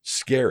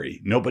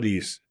scary.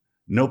 Nobody's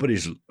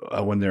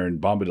when they're in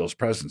Bombadil's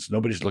presence,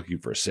 nobody's looking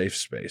for a safe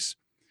space.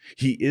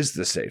 He is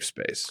the safe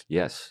space.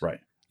 Yes.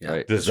 Right. Yeah.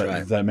 Right. Does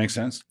that make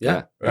sense?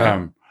 Yeah.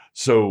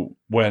 So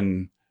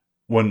when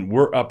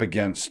we're up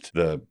against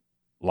the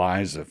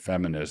lies of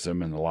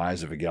feminism and the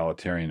lies of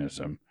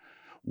egalitarianism,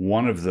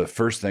 one of the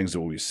first things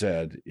that we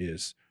said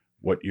is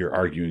what you're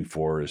arguing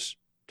for is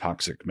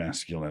toxic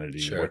masculinity.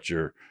 Sure. What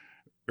you're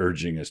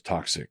urging is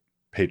toxic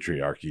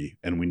patriarchy,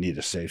 and we need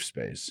a safe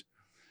space.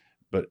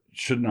 But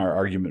shouldn't our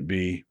argument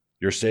be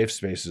your safe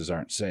spaces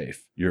aren't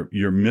safe?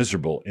 You're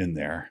miserable in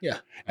there. Yeah.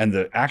 And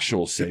the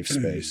actual safe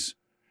space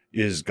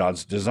is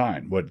God's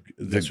design.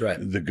 That's right.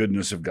 The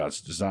goodness of God's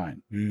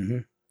design. Mm-hmm.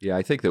 Yeah,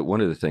 I think that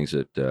one of the things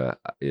that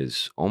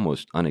is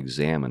almost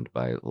unexamined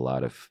by a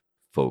lot of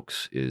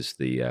folks is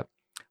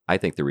I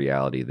think the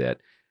reality that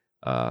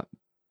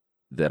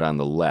that on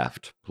the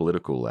left,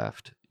 political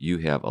left, you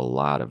have a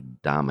lot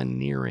of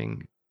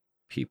domineering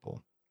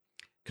people,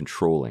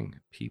 controlling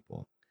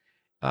people.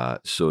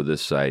 So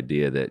this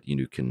idea that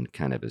you can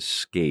kind of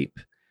escape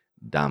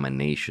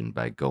domination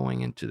by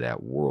going into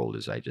that world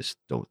is, I just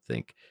don't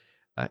think,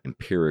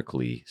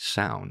 empirically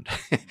sound.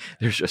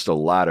 There's just a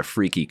lot of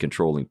freaky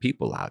controlling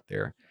people out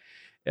there.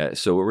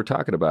 So what we're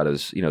talking about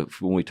is,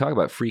 when we talk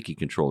about freaky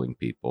controlling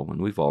people,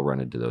 and we've all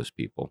run into those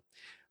people,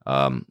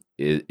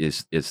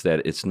 is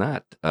that it's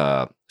not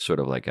sort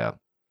of like a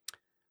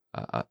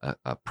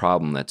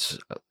problem that's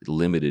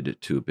limited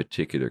to a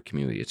particular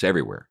community. It's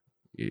everywhere.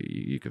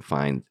 You can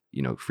find,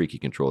 freaky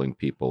controlling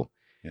people.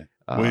 Yeah.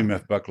 William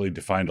F. Buckley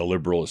defined a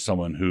liberal as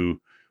someone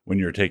who, when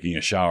you're taking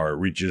a shower,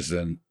 reaches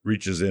in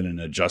and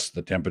adjusts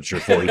the temperature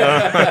for you.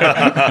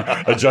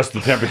 Adjust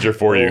the temperature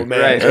for you.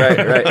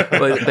 Right.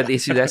 But you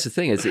see, that's the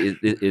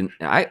thing.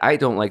 I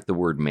don't like the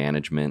word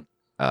management,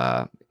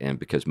 and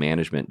because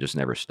management just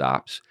never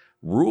stops.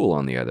 Rule,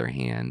 on the other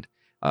hand,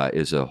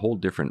 is a whole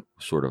different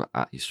sort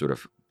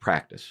of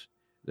practice.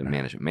 The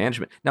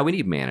management. Now we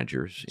need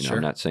managers. Sure.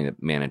 I'm not saying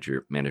that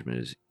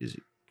management is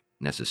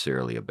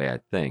necessarily a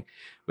bad thing,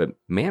 but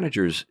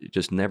managers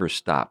just never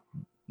stop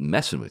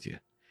messing with you.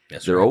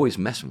 They're always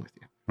messing with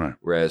you. Right.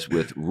 Whereas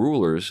with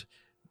rulers,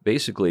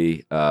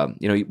 basically,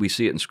 we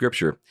see it in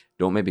Scripture.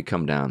 Don't maybe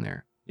come down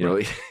there.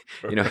 It's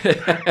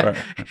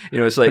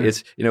like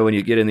when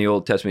you get in the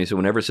Old Testament, so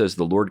whenever it says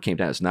the Lord came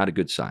down, it's not a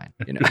good sign.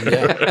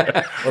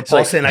 Yeah. Or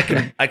Paul saying,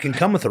 I can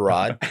come with a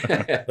rod,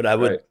 but I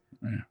would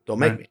don't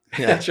make me.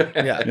 Yeah. That's right.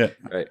 Yeah.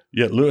 Right.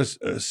 Yeah.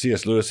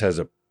 C.S. Lewis has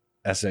a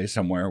essay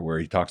somewhere where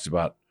he talks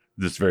about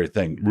this very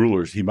thing.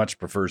 Rulers. He much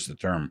prefers the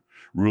term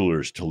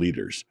rulers to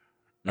leaders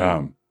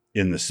in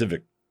the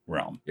civic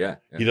realm. Yeah.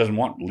 He doesn't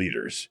want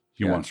leaders.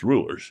 He wants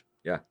rulers.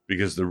 Yeah.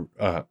 Because the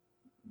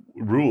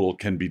rule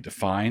can be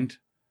defined.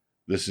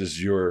 This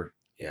is your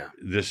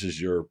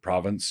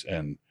province,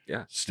 and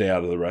stay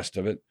out of the rest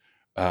of it.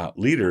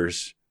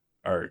 Leaders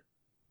are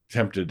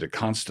tempted to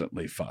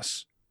constantly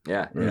fuss.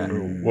 Yeah.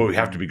 Well, we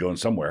have to be going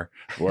somewhere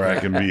where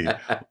I can be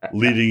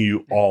leading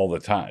you all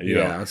the time.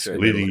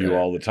 Leading you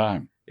all the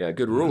time. Yeah, a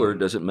good ruler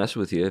doesn't mess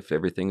with you if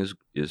everything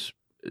is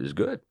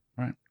good.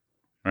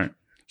 Right.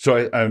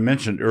 So I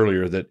mentioned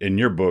earlier that in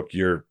your book,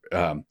 your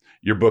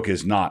book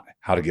is not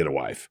how to get a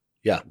wife.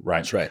 Yeah, right.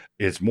 That's right.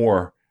 It's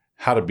more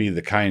how to be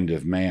the kind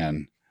of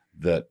man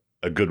that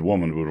a good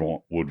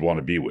woman would want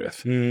to be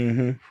with.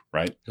 Mm-hmm.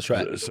 Right. That's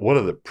right. So what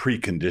are the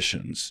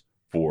preconditions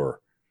for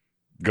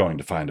going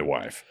to find a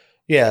wife?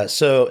 Yeah,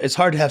 so it's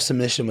hard to have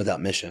submission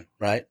without mission,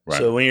 right?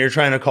 So when you're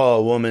trying to call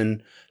a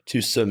woman to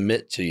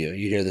submit to you,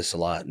 you hear this a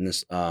lot, and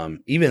this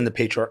even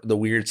the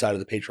weird side of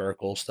the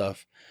patriarchal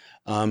stuff.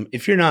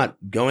 If you're not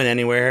going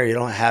anywhere, you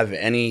don't have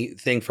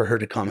anything for her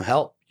to come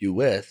help you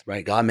with,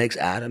 right? God makes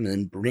Adam and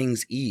then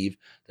brings Eve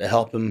to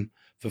help him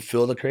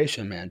fulfill the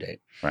creation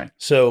mandate. Right.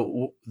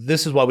 So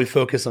this is why we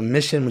focus on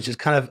mission, which is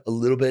kind of a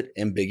little bit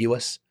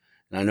ambiguous.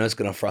 And I know it's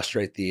going to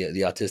frustrate the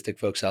autistic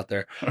folks out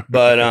there,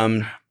 but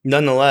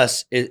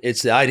nonetheless,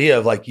 it's the idea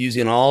of like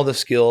using all the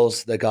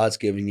skills that God's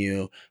given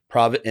you,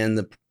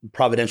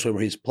 providentially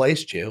where He's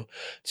placed you,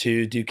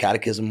 to do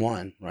Catechism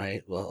 1,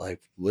 right? Well,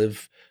 like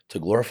live to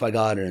glorify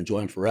God and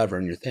enjoy Him forever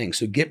in your thing.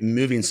 So get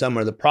moving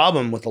somewhere. The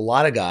problem with a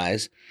lot of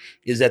guys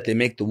is that they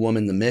make the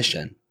woman the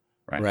mission,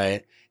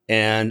 right?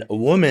 And a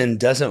woman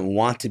doesn't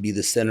want to be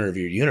the center of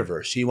your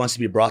universe. She wants to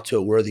be brought to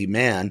a worthy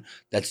man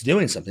that's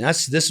doing something.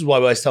 This is why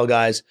I always tell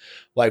guys,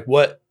 like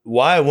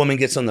why a woman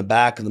gets on the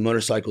back of the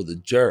motorcycle, the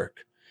jerk,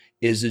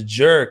 is the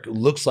jerk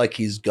looks like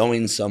he's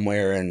going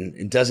somewhere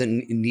and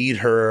doesn't need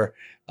her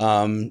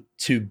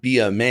to be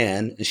a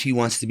man. And she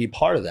wants to be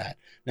part of that.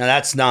 Now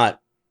that's not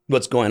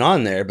what's going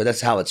on there, but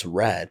that's how it's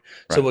read.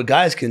 Right. So what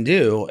guys can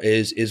do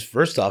is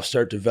first off,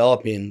 start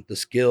developing the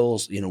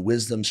skills,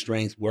 wisdom,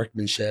 strength,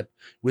 workmanship,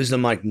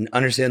 wisdom, like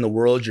understand the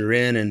world you're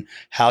in and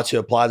how to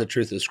apply the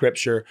truth of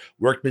Scripture.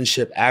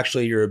 Workmanship,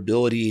 actually your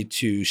ability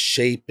to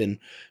shape and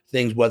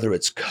things, whether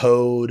it's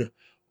code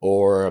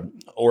or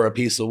a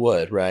piece of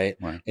wood, right?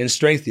 And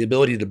strength, the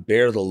ability to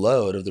bear the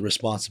load of the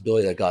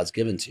responsibility that God's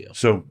given to you.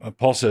 So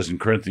Paul says in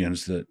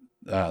Corinthians that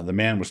the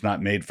man was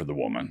not made for the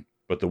woman,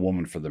 but the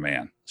woman for the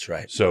man. That's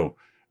right. So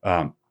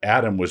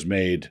Adam was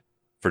made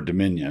for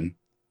dominion,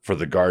 for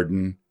the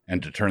garden,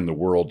 and to turn the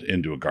world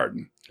into a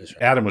garden. That's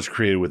right. Adam was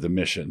created with a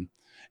mission,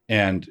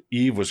 and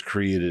Eve was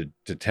created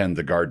to tend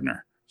the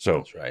gardener. So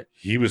that's right.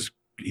 He was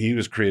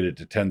created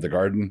to tend the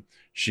garden.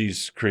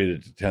 She's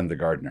created to tend the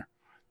gardener.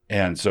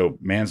 And so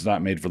man's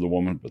not made for the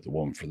woman, but the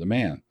woman for the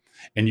man.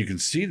 And you can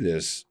see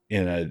this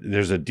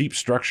there's a deep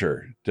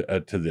structure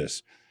to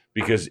this,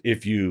 because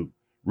if you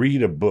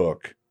read a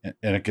book,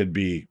 and it could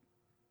be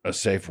a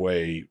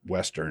Safeway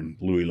Western,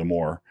 Louis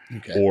L'Amour,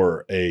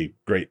 or a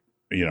great,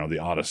 the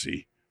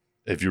Odyssey.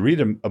 If you read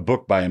a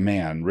book by a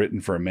man written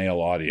for a male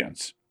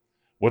audience,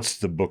 what's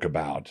the book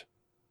about?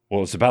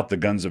 Well, it's about the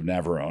guns of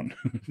Navarone.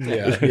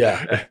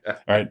 Yeah.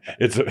 Right.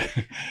 It's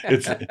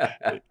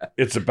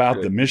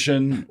about the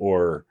mission,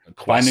 or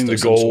finding the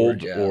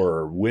gold,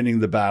 or winning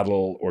the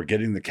battle, or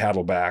getting the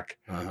cattle back.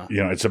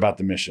 It's about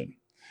the mission.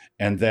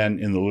 And then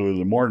in the Louis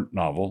L'Amour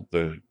novel,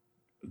 the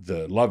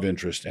love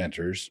interest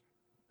enters,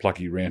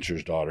 plucky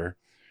rancher's daughter.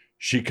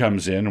 She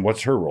comes in, and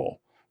what's her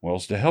role? Well,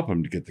 it's to help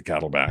him to get the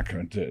cattle back.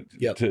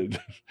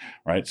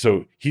 Right.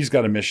 So he's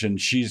got a mission.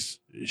 She's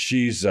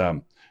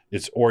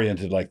it's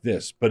oriented like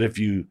this. But if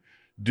you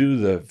do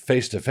the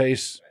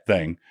face-to-face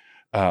thing,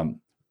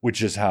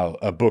 which is how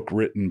a book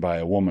written by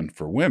a woman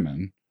for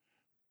women,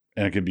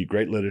 and it could be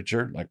great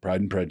literature like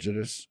Pride and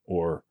Prejudice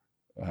or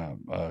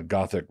a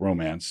Gothic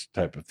romance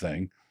type of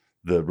thing,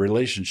 the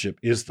relationship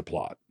is the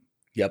plot.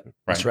 Yep,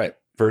 that's right.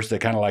 first they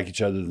kind of like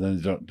each other,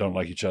 then they don't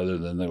like each other,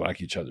 then they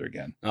like each other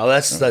again. Oh,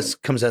 that's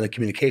comes out of the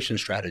communication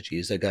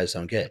strategies that guys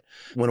don't get.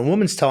 When a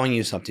woman's telling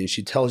you something,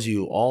 she tells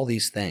you all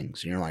these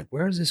things, and you're like,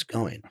 "Where is this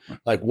going?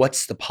 Like,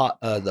 what's the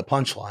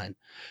punchline?"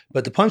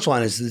 But the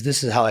punchline is,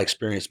 "This is how I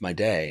experienced my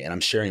day, and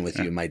I'm sharing with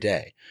you my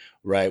day."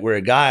 Right? Where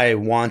a guy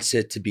wants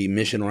it to be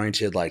mission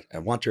oriented, like, I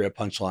want there a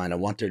punchline, I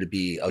want there to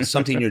be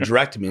something you're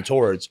directing me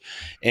towards,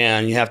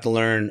 and you have to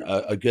learn.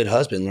 A good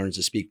husband learns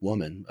to speak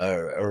woman,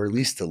 or at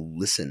least to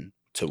listen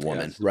to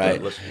woman, Yes,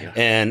 right? listen, yeah.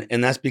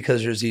 And that's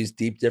because there's these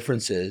deep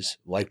differences.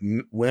 Like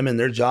women,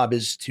 their job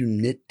is to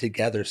knit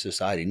together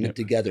society, knit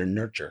together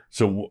nurture.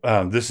 So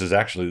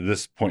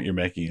this point you're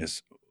making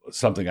is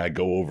something I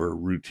go over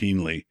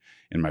routinely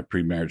in my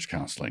pre-marriage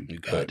counseling.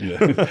 Good.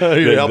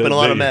 You're helping a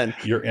lot of men.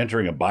 You're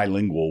entering a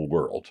bilingual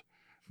world.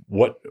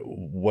 What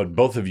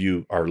both of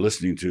you are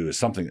listening to is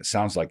something that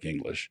sounds like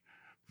English,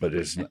 but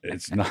it's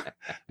not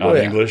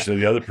English to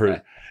the other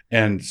person.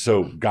 And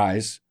so,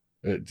 guys,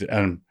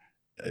 and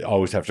I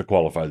always have to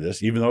qualify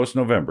this, even though it's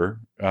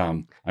November.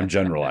 I'm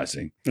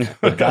generalizing,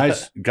 but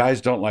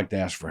guys don't like to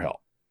ask for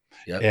help,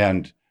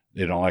 and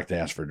they don't like to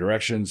ask for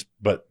directions.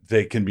 But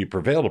they can be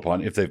prevailed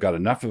upon if they've got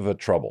enough of a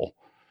trouble.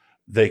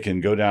 They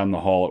can go down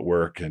the hall at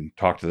work and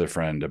talk to their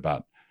friend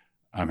about,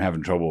 I'm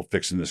having trouble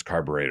fixing this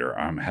carburetor.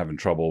 I'm having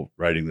trouble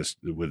writing this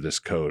with this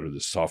code or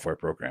this software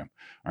program.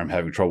 Or I'm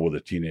having trouble with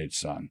a teenage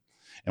son.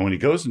 And when he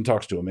goes and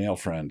talks to a male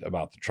friend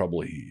about the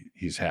trouble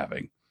he's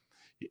having,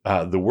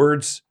 the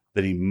words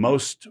that he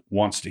most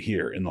wants to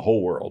hear in the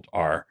whole world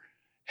are,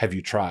 have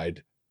you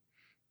tried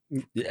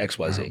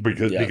XYZ?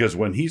 Because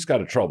when he's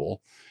got a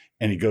trouble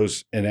and he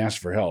goes and asks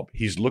for help,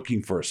 he's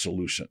looking for a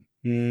solution.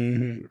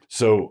 Mm-hmm.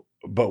 So,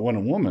 but when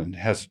a woman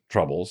has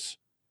troubles,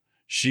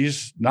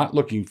 she's not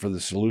looking for the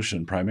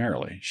solution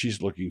primarily.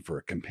 She's looking for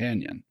a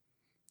companion.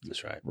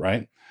 That's right.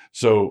 Right?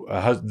 So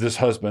this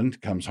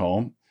husband comes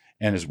home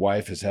and his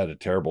wife has had a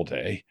terrible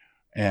day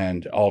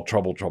and all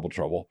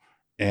trouble.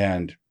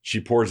 And she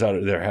pours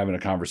out, they're having a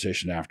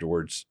conversation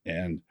afterwards,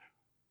 and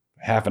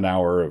half an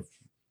hour of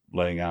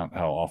laying out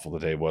how awful the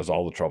day was,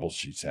 all the troubles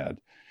she's had.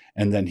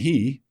 And then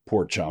he,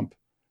 poor chump,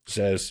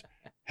 says,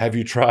 have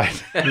you tried?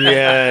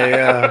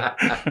 Yeah.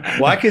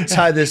 Well, I could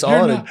tie this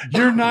all.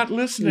 You're not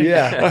listening.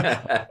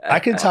 Yeah. I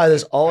can tie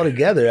this all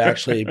together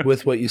actually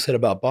with what you said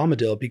about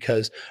Bombadil,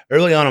 because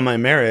early on in my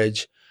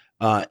marriage,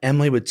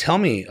 Emily would tell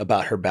me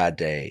about her bad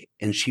day,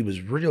 and she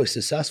was really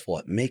successful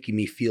at making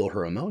me feel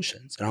her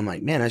emotions. And I'm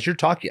like, man, as you're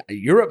talking,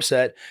 you're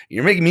upset,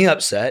 you're making me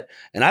upset,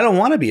 and I don't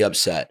want to be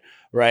upset,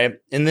 right?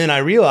 And then I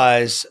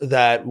realized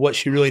that what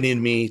she really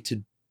needed me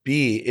to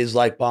be is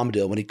like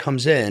Bombadil. When he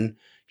comes in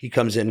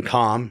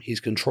calm, he's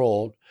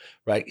controlled,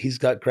 right? He's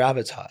got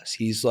gravitas.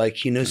 He's like,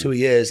 he knows who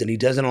he is, and he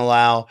doesn't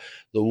allow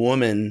the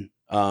woman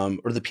or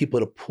the people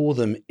to pull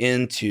them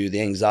into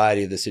the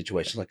anxiety of the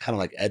situation, like kind of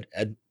like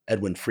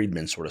Edwin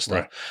Friedman sort of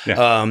stuff. Right.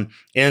 Yeah.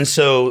 And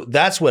so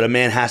that's what a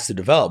man has to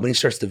develop. When he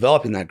starts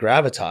developing that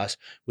gravitas,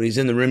 when he's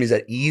in the room, he's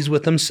at ease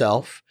with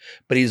himself,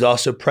 but he's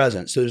also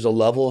present. So there's a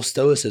level of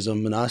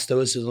stoicism, but not a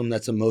stoicism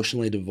that's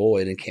emotionally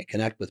devoid and can't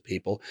connect with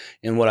people.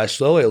 And what I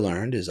slowly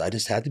learned is I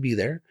just had to be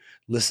there,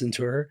 listen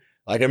to her.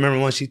 Like I remember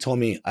once she told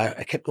me,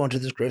 I kept going to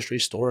this grocery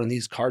store and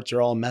these carts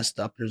are all messed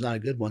up. There's not a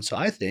good one. So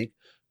I think,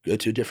 go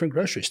to a different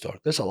grocery store.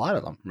 There's a lot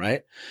of them,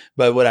 right?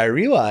 But what I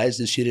realized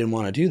is she didn't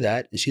want to do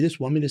that. And she just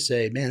wanted me to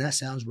say, man, that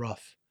sounds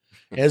rough.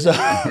 That's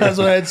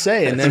what I'd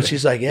say. And then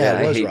she's like, yeah,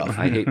 it was rough.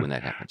 I hate when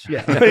that happens.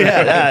 Yeah,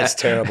 that's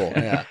terrible.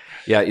 Yeah.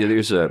 Yeah,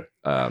 there's a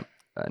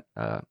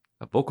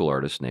vocal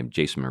artist named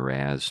Jason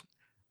Mraz.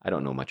 I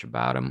don't know much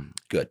about him.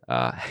 Good.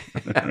 But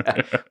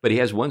he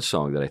has one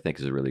song that I think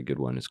is a really good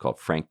one. It's called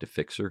Frank the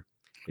Fixer.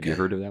 Have you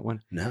heard of that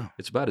one? No.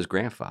 It's about his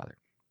grandfather.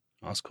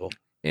 Oh, that's cool.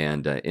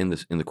 And in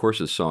the course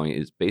of the song,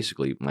 it's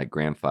basically my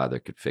grandfather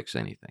could fix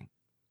anything.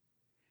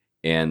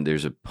 And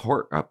there's a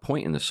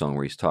point in the song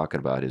where he's talking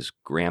about his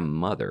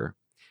grandmother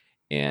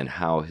and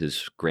how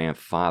his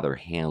grandfather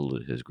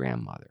handled his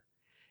grandmother.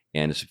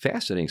 And it's a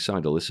fascinating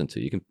song to listen to.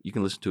 You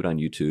can listen to it on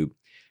YouTube,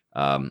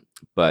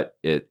 but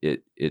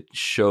it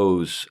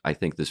shows, I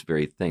think, this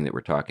very thing that we're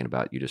talking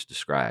about. You just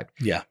described.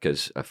 Yeah.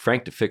 Because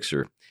Frank the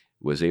Fixer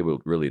was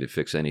able really to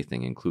fix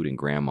anything, including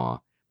grandma.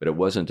 But it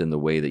wasn't in the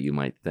way that you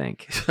might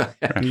think.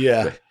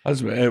 Yeah.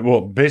 Well,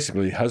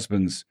 basically,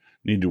 husbands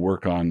need to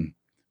work on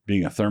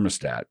being a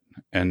thermostat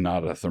and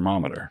not a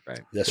thermometer.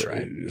 Right. That's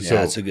right. So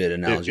that's a good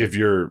analogy. If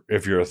you're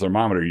a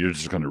thermometer, you're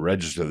just going to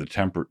register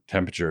the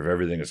temperature of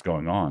everything that's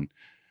going on.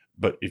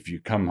 But if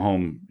you come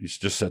home, you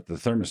just set the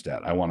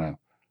thermostat. I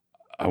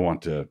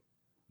want to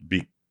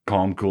be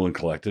calm, cool, and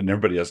collected, and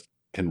everybody else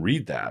can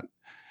read that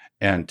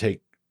and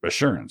take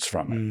assurance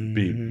from it.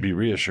 Mm-hmm. Be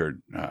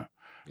reassured.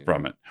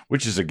 From it,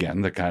 which is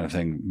again the kind of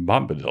thing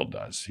Bombadil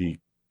does. He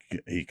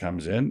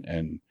comes in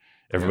and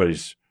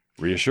everybody's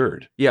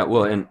reassured. Yeah,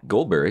 well, and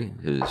Goldberry,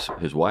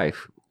 his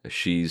wife,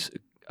 she's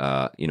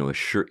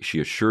she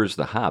assures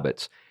the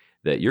hobbits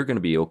that you're going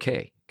to be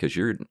okay because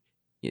she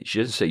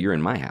doesn't say you're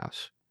in my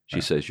house.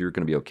 She says you're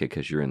going to be okay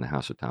because you're in the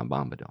house of Tom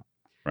Bombadil.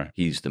 Right.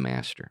 He's the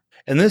master.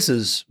 And this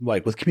is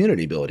like with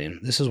community building.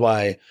 This is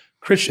why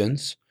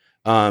Christians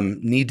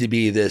need to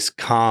be this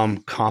calm,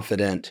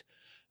 confident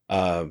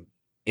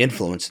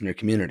influence in your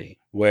community,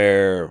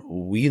 where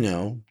we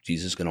know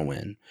Jesus is going to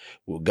win.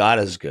 Well, God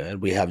is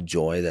good. We have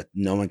joy that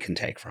no one can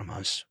take from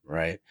us,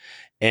 right?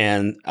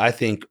 And I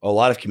think a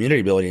lot of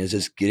community building is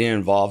just getting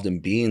involved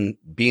and being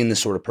the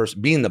sort of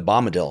person, being the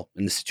bombadil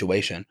in the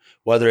situation,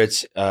 whether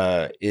it's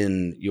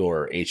in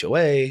your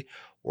HOA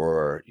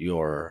or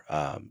your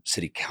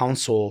city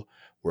council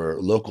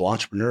or local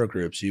entrepreneur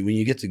groups. When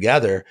you get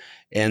together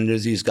and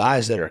there's these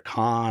guys that are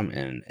calm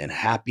and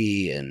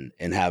happy and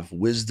have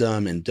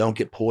wisdom and don't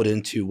get pulled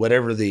into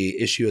whatever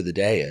the issue of the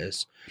day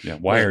is. Yeah.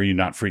 Why are you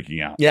not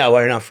freaking out? Yeah.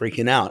 Why are you not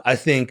freaking out? I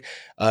think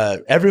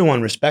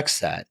everyone respects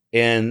that.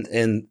 And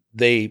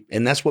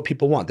that's what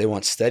people want. They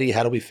want steady.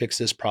 How do we fix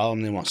this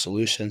problem? They want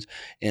solutions.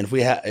 And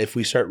if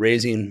we start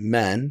raising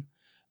men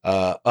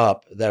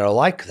up that are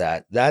like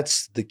that,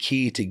 that's the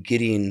key to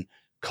getting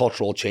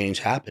cultural change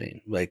happening,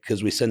 like,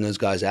 because we send those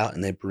guys out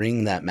and they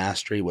bring that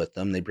mastery with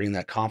them. They bring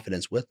that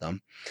confidence with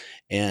them.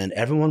 And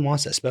everyone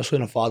wants that, especially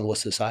in a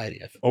fatherless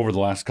society. Over the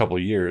last couple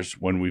of years,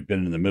 when we've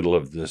been in the middle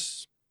of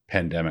this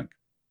pandemic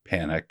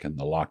panic and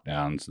the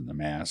lockdowns and the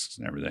masks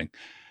and everything,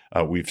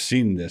 we've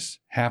seen this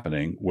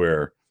happening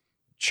where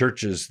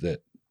churches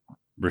that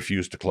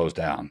refused to close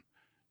down,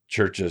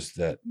 churches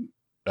that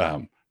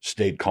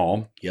stayed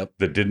calm,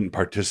 that didn't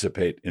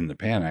participate in the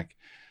panic,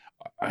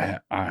 I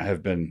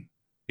have been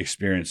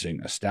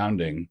experiencing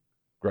astounding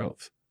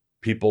growth.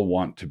 People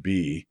want to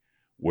be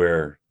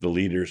where the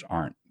leaders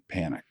aren't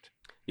panicked.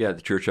 Yeah,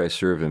 the church I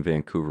serve in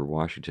Vancouver,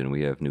 Washington,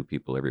 we have new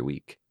people every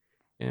week,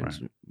 and Right.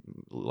 it's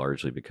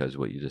largely because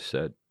of what you just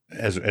said.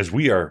 As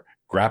we are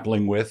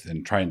grappling with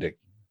and trying to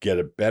get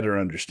a better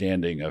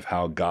understanding of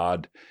how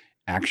God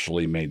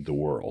actually made the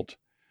world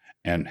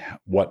and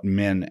what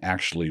men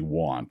actually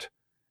want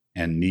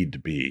and need to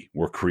be,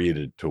 were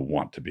created to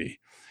want to be,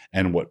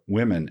 and what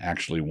women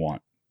actually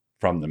want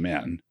from the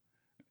men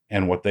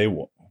and what they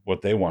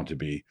want to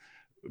be.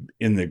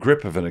 In the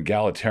grip of an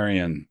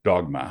egalitarian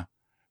dogma,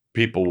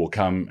 people will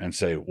come and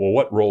say, well,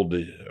 what role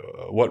do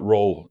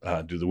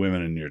the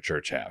women in your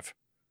church have?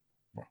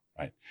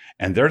 Right.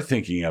 And they're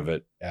thinking of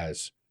it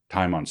as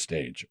time on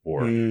stage,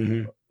 or,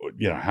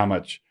 how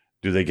much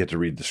do they get to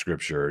read the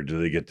scripture, or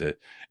do they get to,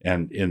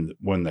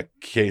 when the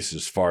case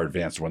is far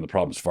advanced, when the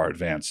problem is far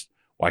advanced,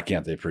 why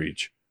can't they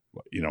preach?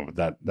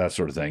 That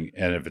sort of thing.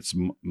 And if it's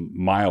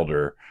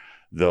milder,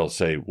 they'll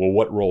say, well,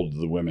 what role do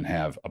the women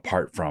have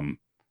apart from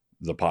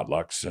the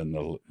potlucks and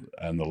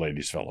the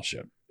ladies'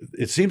 fellowship?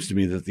 It seems to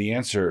me that the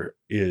answer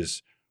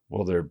is,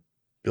 well, they're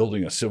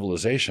building a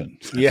civilization.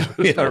 Yeah,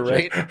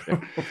 right.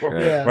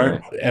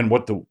 Right. And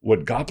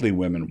what godly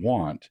women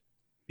want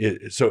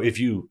is, so if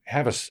you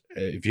have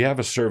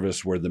a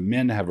service where the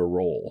men have a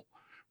role,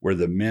 where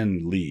the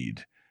men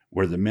lead,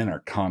 where the men are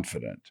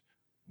confident,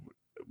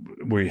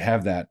 where you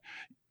have that,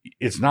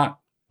 it's not,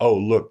 oh,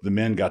 look, the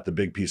men got the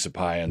big piece of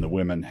pie and the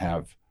women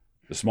have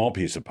the small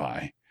piece of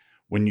pie.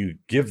 When you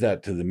give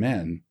that to the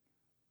men,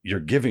 you're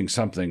giving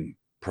something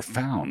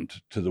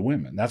profound to the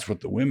women. That's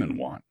what the women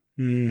want.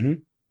 Mm-hmm.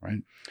 Right.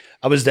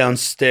 I was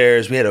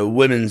downstairs. We had a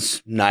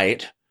women's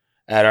night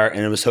and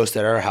it was hosted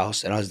at our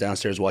house. And I was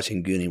downstairs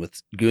watching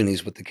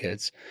Goonies with the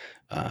kids.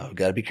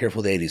 Got to be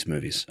careful with the 80s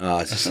movies.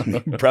 Just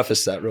let me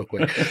preface that real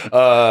quick.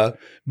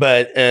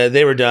 But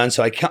they were done.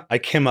 So I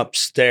came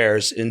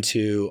upstairs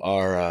into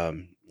our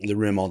the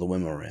room all the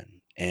women were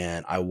in.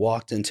 And I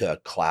walked into a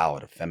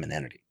cloud of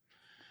femininity.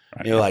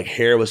 Right. Like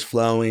hair was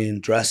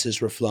flowing,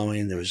 dresses were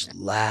flowing. There was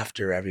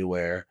laughter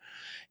everywhere.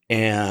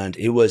 And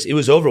it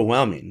was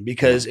overwhelming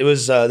because it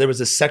was there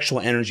was a sexual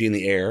energy in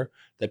the air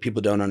that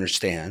people don't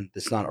understand.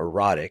 It's not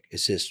erotic.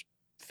 It's just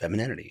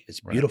femininity.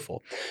 It's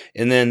beautiful. Right.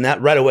 And then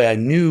that right away, I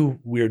knew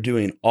we were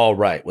doing all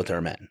right with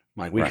our men.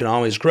 Like we can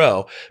always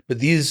grow, but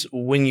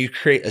when you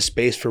create a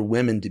space for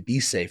women to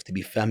be safe, to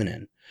be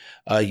feminine,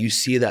 you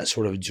see that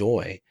sort of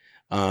joy.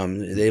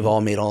 They've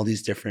all made all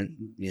these different,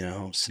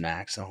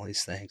 snacks and all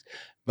these things,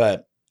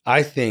 but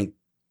I think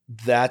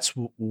that's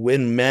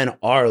when men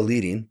are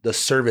leading the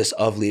service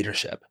of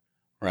leadership,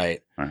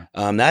 right?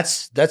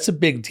 That's a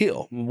big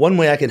deal. One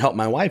way I can help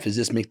my wife is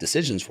just make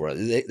decisions for her.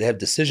 They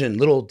have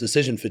little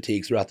decision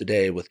fatigue throughout the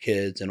day with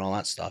kids and all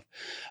that stuff.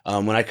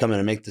 When I come in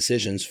and make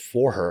decisions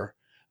for her,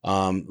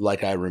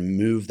 like I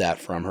remove that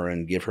from her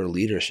and give her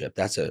leadership,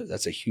 that's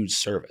a huge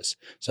service.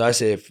 So I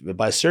say, if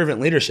by servant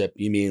leadership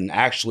you mean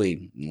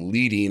actually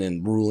leading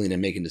and ruling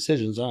and making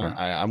decisions,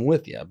 I'm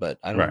with you, but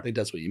I don't think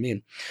that's what you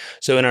mean.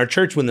 So in our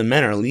church, when the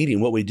men are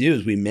leading, what we do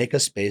is we make a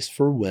space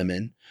for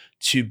women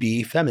to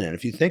be feminine.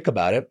 If you think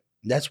about it,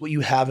 that's what you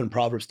have in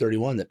Proverbs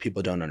 31 that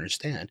people don't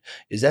understand,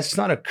 is that's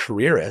not a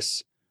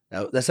careerist.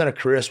 That's not a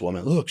careerist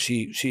woman. Look,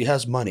 she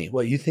has money.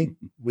 Well, you think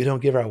we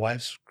don't give our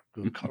wives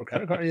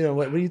what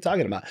are you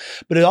talking about?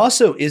 But it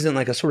also isn't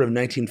like a sort of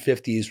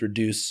 1950s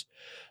reduced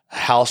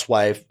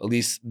housewife, at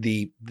least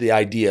the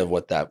idea of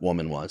what that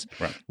woman was.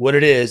 Right. What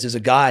it is a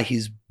guy,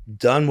 he's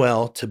done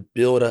well to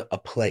build a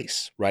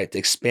place, right? To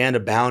expand a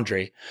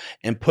boundary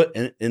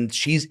and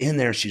she's in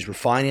there, she's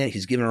refining it.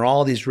 He's giving her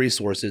all these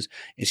resources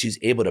and she's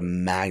able to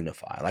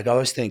magnify. Like I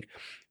always think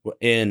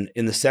in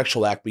the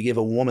sexual act, we give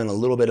a woman a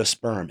little bit of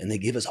sperm and they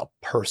give us a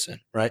person,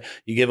 right?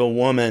 You give a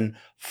woman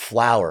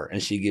flour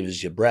and she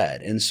gives you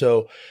bread. And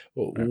so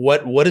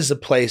what is the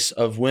place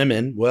of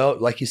women? Well,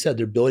 like you said,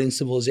 they're building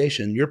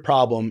civilization. Your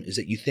problem is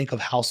that you think of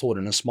household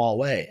in a small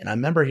way. And I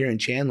remember hearing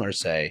Chandler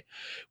say,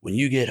 when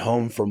you get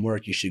home from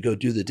work, you should go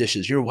do the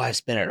dishes. Your wife's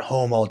been at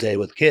home all day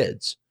with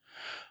kids.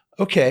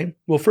 Okay.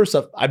 Well, first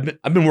off, I've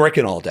been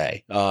working all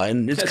day,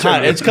 and it's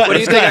kind of. What do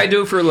you think I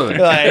do for a living?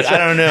 I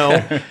don't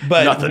know,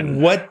 but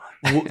Nothing. What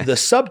the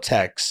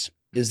subtext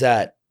is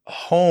that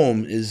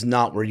home is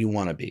not where you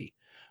want to be,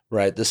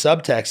 right? The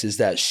subtext is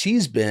that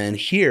she's been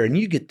here, and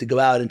you get to go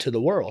out into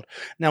the world.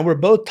 Now we're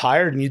both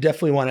tired, and you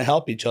definitely want to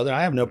help each other.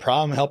 I have no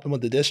problem helping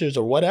with the dishes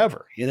or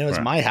whatever. It's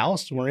Right. my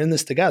house, and we're in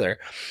this together,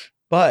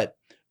 but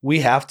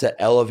we have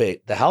to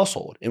elevate the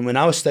household. And when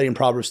I was studying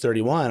Proverbs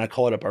 31, I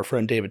called up our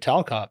friend David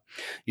Talcott.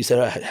 He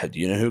said, do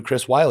you know who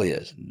Chris Wiley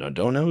is? No,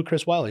 don't know who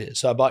Chris Wiley is.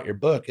 So I bought your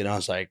book and I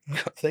was like,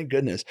 thank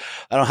goodness.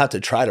 I don't have to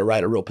try to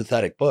write a real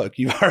pathetic book.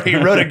 You already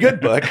wrote a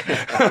good book.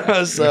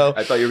 So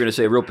I thought you were going to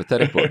say a real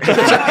pathetic book.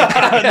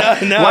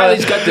 No,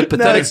 Wiley's got the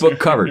pathetic book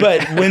covered.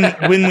 But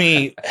when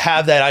we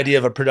have that idea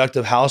of a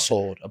productive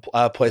household,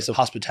 a place of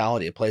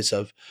hospitality, a place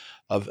of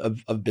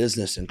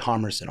business and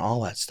commerce and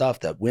all that stuff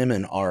that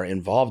women are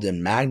involved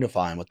in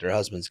magnifying what their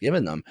husband's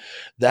given them,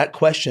 that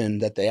question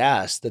that they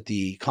ask that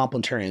the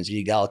complementarians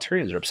and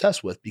egalitarians are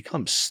obsessed with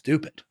becomes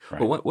stupid. Right.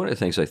 Well, one of the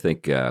things I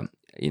think,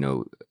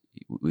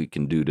 we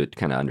can do to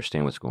kind of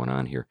understand what's going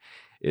on here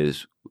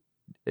is,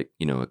 at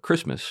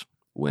Christmas,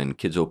 when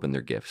kids open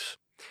their gifts,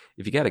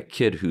 if you got a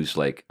kid who's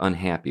like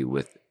unhappy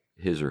with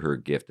his or her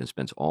gift and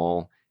spends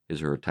all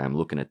his or her time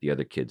looking at the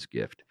other kid's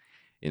gift,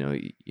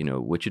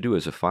 what you do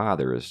as a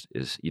father is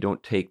you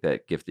don't take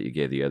that gift that you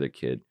gave the other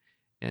kid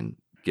and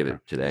give it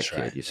to that That's kid.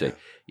 right, You say,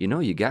 yeah.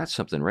 you got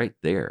something right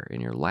there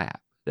in your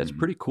lap. That's Mhm.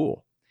 pretty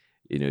cool.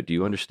 Do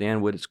you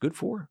understand what it's good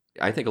for?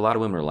 I think a lot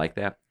of women are like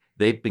that.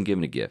 They've been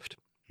given a gift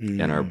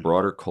and our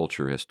broader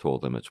culture has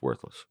told them it's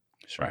worthless.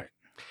 That's right.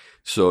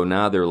 So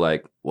now they're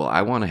like, well,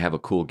 I want to have a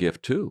cool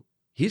gift too.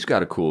 He's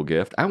got a cool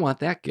gift. I want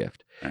that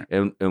gift. Right.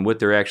 And what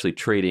they're actually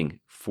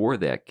trading for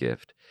that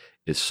gift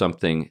is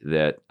something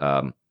that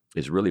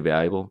is really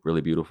valuable,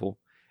 really beautiful.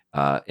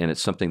 And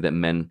it's something that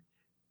men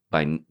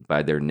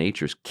by their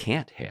natures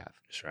can't have.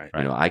 That's right.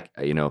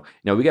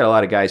 Now we got a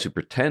lot of guys who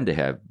pretend to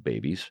have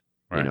babies,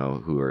 Right.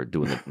 who are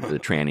doing the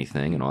tranny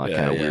thing and all that Yeah,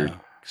 kind of yeah. weird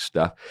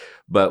stuff.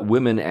 But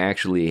women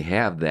actually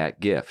have that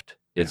gift.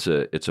 It's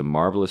a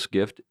marvelous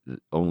gift.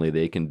 Only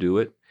they can do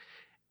it.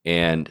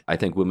 And I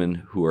think women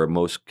who are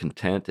most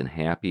content and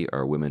happy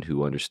are women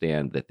who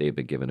understand that they've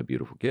been given a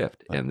beautiful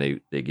gift and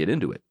they get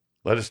into it.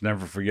 Let us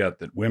never forget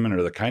that women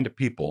are the kind of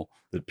people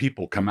that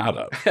people come out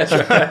of. That's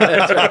right.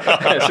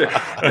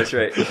 That's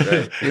right.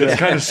 It's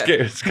kind of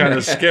scary. It's kind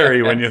of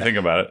scary when you think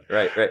about it.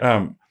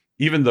 Right.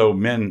 Even though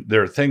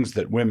there are things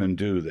that women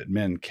do that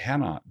men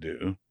cannot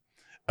do,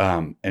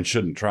 and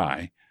shouldn't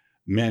try.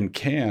 Men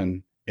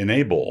can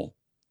enable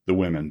the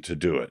women to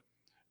do it,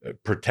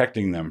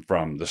 protecting them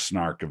from the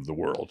snark of the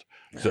world.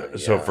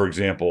 So for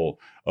example,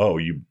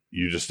 you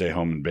just stay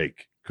home and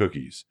bake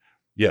cookies.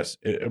 Yes,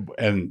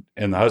 and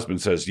the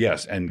husband says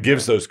yes, and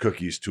gives those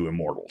cookies to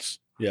immortals.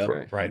 Yeah.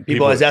 Right.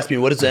 People always ask me,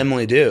 what does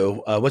Emily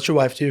do? What's your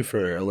wife do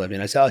for a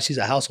living? I say, she's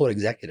a household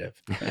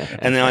executive.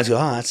 And then I always go,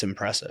 that's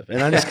impressive.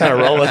 And I just kind of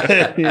roll with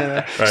it.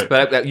 Right.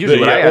 But usually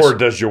what I ask, or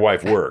does your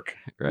wife work?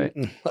 right?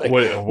 Like,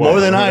 What- more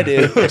than I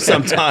do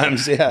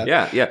sometimes.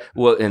 Yeah. Yeah.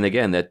 Well, and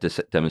again, that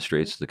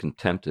demonstrates the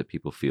contempt that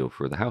people feel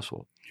for the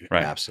household.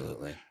 Right.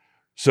 Absolutely.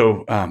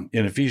 So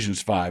in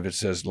Ephesians 5, it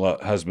says,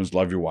 husbands,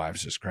 love your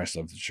wives as Christ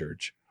loved the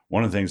church.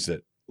 One of the things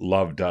that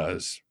love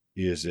does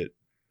is it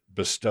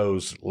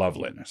bestows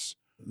loveliness.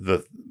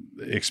 The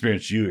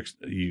experience you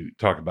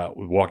talk about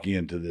with walking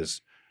into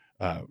this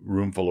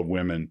room full of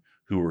women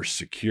who were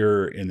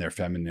secure in their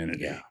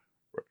femininity, Yeah.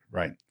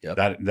 right?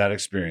 Yep. That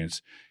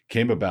experience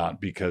came about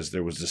because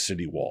there was a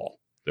city wall.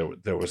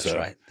 There was That's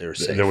right. They were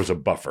safe. there was a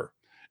buffer,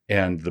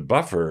 and the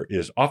buffer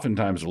is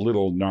oftentimes a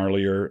little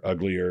gnarlier,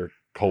 uglier,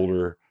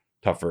 colder,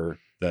 tougher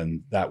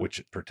than that which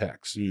it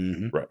protects.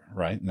 Mhm.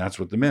 Right. And that's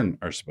what the men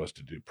are supposed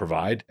to do,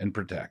 provide and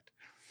protect.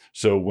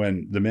 So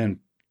when the men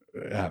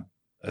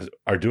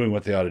are doing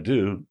what they ought to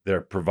do, they're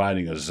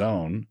providing a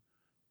zone,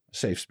 a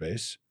safe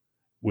space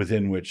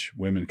within which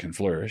women can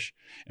flourish.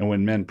 And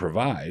when men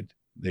provide,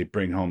 they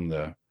bring home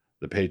the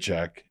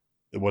paycheck.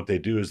 What they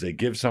do is they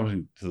give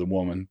something to the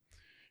woman.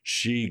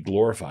 She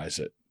glorifies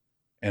it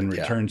and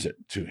Yeah. returns it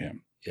to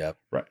him. Yep.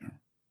 Right.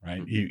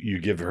 You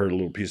give her a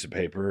little piece of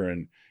paper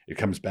and it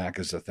comes back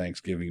as a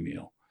Thanksgiving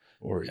meal,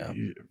 or Yeah.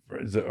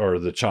 or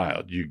the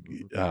child.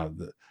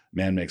 The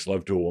man makes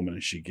love to a woman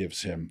and she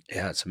gives him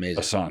Yeah. It's a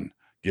amazing. son,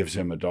 gives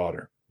him a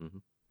daughter.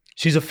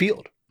 She's a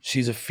field.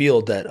 She's a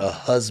field that a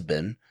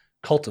husband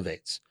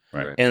cultivates.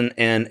 Right.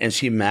 And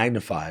she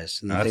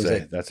magnifies. And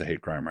That's a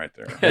hate crime right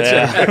there.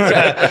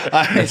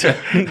 I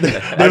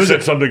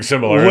said something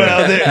similar.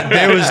 Well,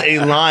 there was a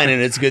line,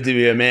 and it's good to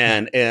be a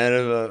man.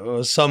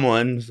 And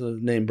someone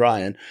named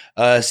Brian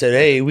said,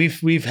 "Hey,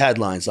 we've had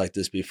lines like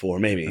this before.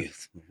 Maybe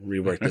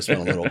rework this one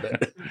a little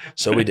bit."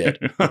 So we did.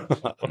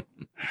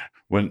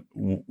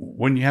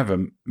 When you have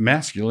a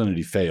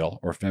masculinity fail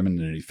or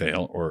femininity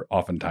fail, or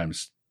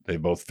oftentimes they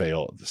both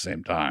fail at the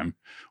same time,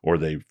 or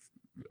the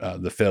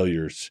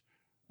failures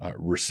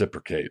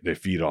reciprocate, they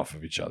feed off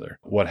of each other.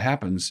 What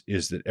happens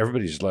is that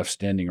everybody's left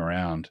standing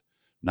around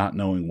not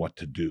knowing what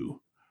to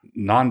do.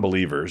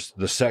 Non-believers,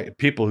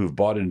 people who've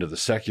bought into the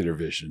secular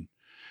vision,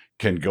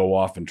 can go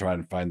off and try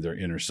and find their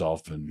inner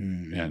self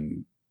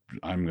and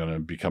I'm going to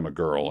become a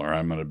girl, or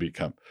I'm going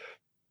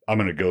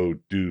to go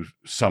do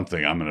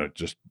something. I'm going to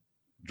just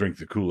drink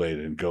the Kool-Aid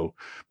and go.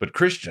 But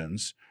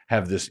Christians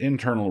have this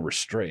internal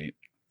restraint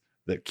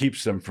that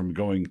keeps them from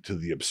going to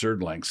the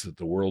absurd lengths that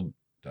the world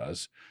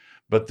does,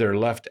 but they're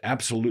left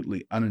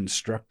absolutely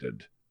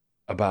uninstructed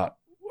about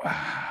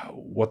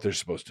what they're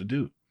supposed to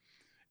do.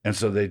 And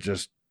so they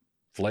just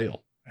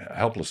flail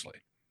helplessly.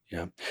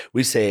 Yeah.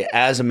 We say,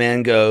 as a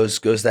man goes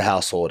the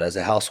household. As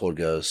a household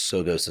goes,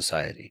 so goes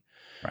society.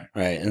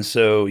 Right. And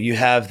so you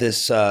have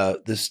this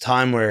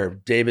time where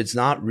David's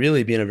not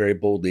really being a very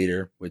bold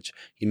leader, which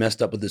he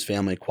messed up with his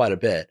family quite a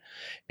bit.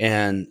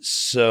 And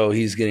so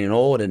he's getting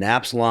old, and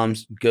Absalom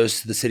goes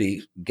to the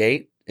city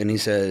gate and he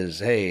says,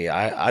 "Hey,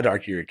 I'd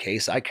argue your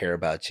case. I care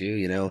about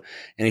you,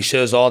 and he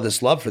shows all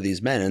this love for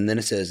these men. And then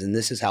it says, and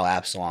this is how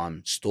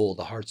Absalom stole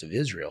the hearts of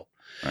Israel.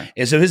 Right.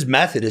 And so his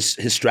method,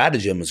 his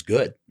stratagem was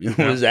good. It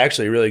was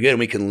actually really good, and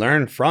we can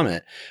learn from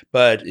it.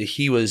 But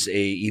he was a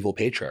evil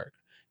patriarch.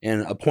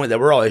 And a point that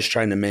we're always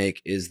trying to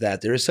make is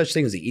that there is such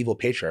thing as the evil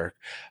patriarch.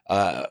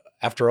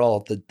 After all,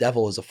 the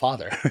devil is a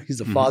father. He's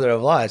the father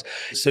of lies.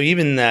 So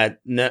even though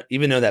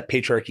that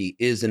patriarchy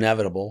is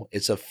inevitable,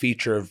 it's a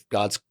feature of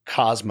God's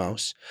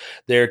cosmos,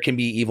 there can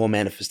be evil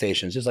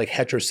manifestations. Just like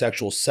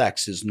heterosexual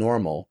sex is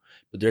normal,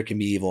 but there can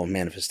be evil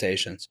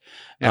manifestations.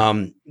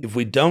 Yeah. If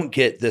we don't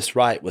get this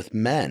right with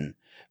men,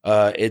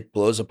 it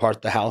blows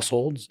apart the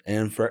households,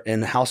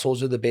 and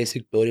households are the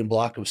basic building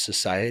block of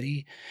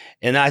society.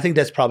 And I think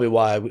that's probably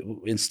why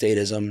in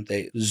statism,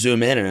 they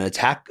zoom in and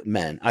attack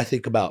men. I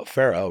think about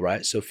Pharaoh,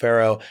 right? So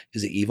Pharaoh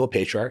is an evil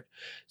patriarch.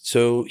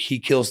 So he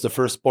kills the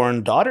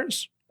firstborn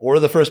daughters or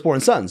the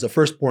firstborn sons. The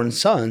firstborn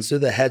sons are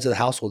the heads of the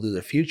household of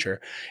the future.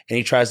 And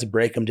he tries to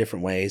break them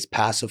different ways,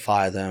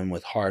 pacify them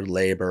with hard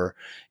labor.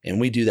 And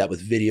we do that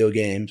with video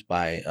games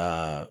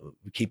by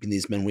keeping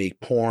these men weak.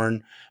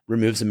 Porn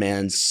removes a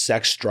man's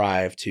sex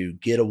drive to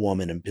get a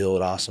woman and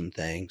build awesome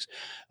things.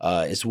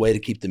 It's a way to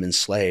keep them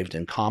enslaved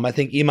and calm. I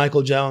think E.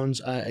 Michael Jones,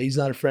 he's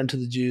not a friend to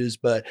the Jews,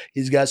 but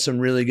he's got some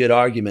really good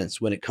arguments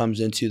when it comes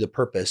into the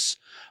purpose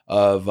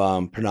of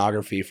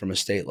pornography from a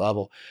state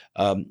level.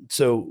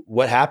 So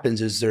what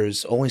happens is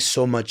there's only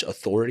so much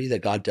authority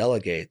that God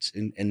delegates,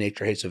 and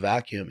nature hates a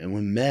vacuum. And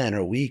when men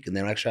are weak and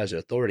they don't exercise their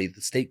authority,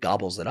 the state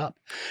gobbles it up.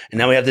 And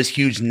now we have this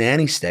huge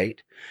nanny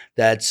state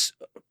that's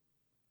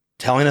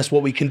telling us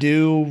what we can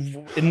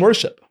do in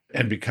worship.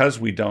 And because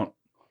we don't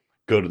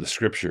go to the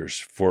scriptures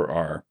for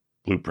our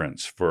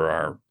blueprints, for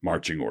our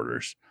marching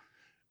orders,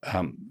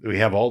 we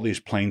have all these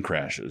plane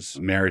crashes,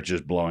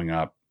 marriages blowing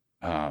up.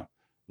 The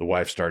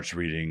wife starts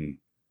reading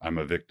I'm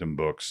a Victim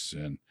books,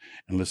 and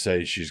let's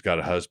say she's got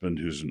a husband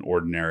who's an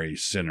ordinary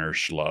sinner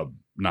schlub,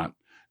 not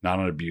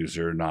an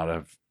abuser,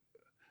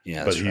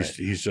 but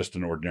he's just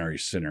an ordinary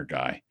sinner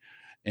guy.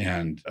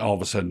 And all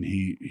of a sudden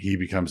he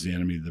becomes the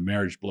enemy. The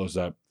marriage blows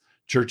up,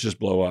 churches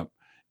blow up,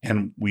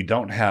 and we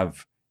don't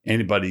have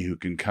anybody who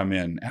can come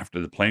in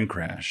after the plane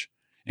crash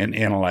and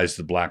analyze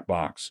the black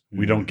box. Mm-hmm.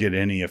 We don't get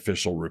any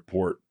official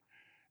report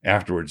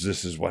afterwards.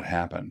 This is what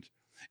happened.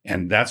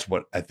 And that's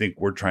what I think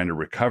we're trying to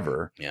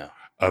recover,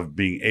 of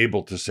being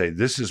able to say,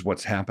 this is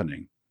what's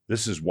happening.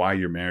 This is why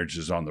your marriage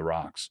is on the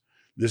rocks.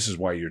 This is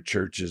why your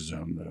church is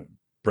on the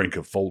brink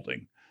of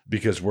folding,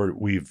 because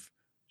we've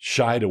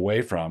shied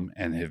away from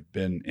and have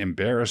been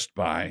embarrassed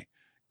by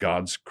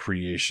God's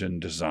creation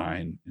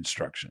design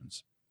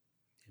instructions.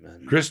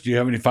 Amen. Chris, do you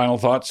have any final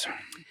thoughts?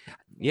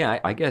 Yeah,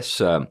 I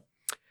guess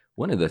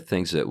one of the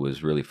things that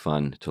was really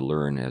fun to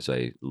learn as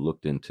I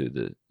looked into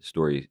the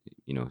story,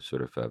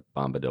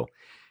 Bombadil,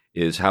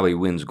 is how he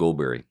wins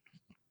Goldberry.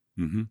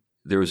 Mm-hmm.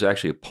 There was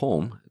actually a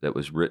poem that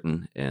was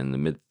written in the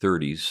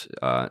mid-30s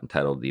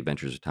entitled The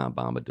Adventures of Tom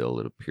Bombadil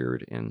that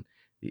appeared in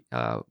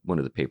one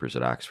of the papers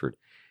at Oxford.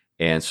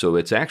 And so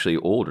it's actually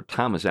older.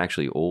 Tom is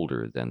actually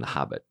older than The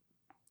Hobbit.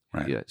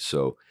 Right. Yeah.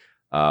 So,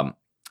 and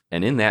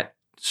in that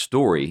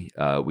story,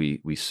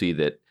 we see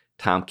that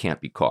Tom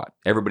can't be caught.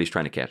 Everybody's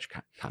trying to catch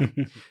Tom.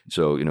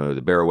 So,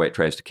 the Barrow Wight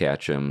tries to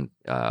catch him.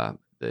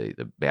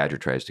 The Badger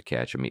tries to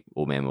catch him.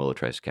 Old Man Willow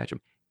tries to catch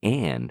him.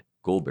 And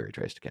Goldberry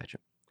tries to catch him.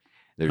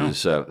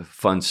 There's this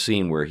fun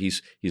scene where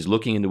he's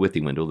looking in the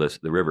Withy window,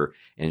 the river,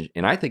 and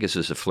I think this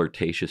is a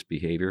flirtatious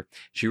behavior.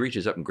 She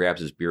reaches up and grabs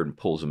his beard and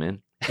pulls him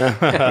in,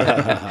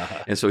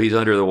 And so he's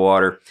under the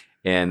water,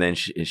 and then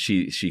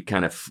she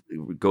kind of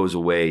goes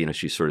away. You know,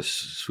 she's sort of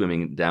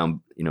swimming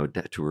down, you know,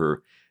 to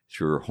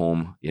her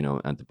home, you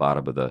know, at the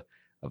bottom of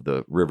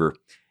the river.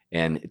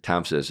 And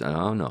Tom says,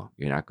 "Oh no,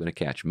 you're not going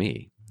to catch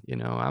me. You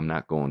know, I'm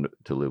not going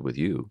to live with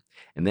you."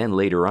 And then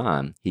later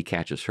on, he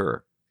catches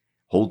her,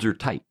 holds her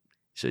tight,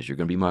 says, "You're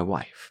going to be my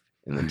wife,"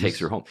 and then takes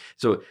her home.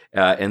 So,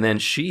 and then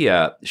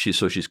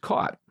she's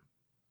caught.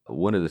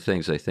 One of the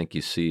things I think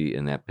you see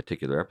in that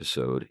particular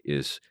episode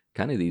is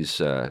kind of these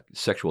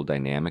sexual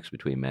dynamics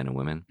between men and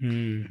women.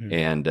 Mm-hmm.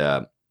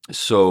 And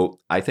so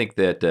I think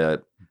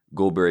that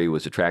Goldberry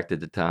was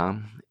attracted to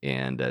Tom,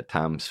 and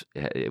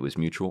it was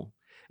mutual.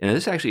 And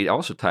this actually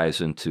also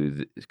ties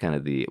into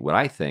what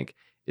I think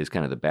is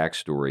kind of the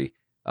backstory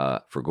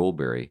for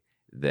Goldberry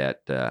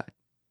that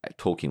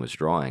Tolkien was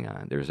drawing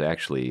on. There's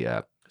actually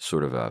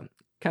sort of a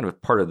kind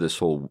of part of this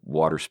whole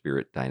water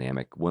spirit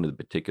dynamic. One of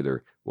the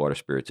particular water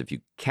spirits, if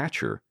you catch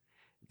her,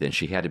 then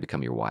she had to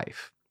become your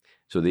wife.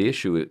 So the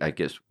issue, I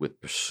guess,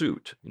 with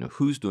pursuit, you know,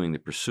 who's doing the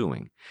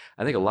pursuing?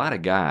 I think a lot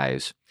of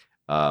guys,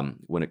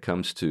 when it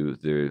comes to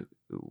the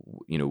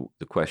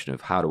question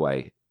of how do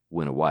I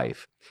win a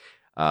wife,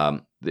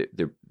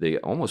 they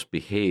almost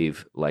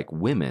behave like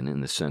women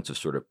in the sense of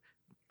sort of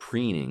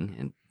preening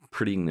and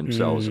prettying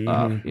themselves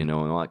up, you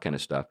know, and all that kind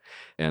of stuff,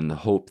 and the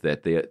hope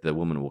that the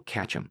woman will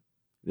catch them.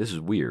 This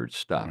is weird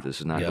stuff. This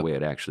is not the way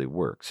it actually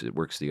works. It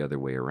works the other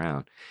way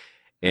around.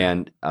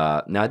 And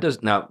this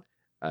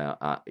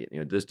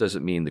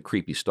doesn't mean the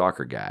creepy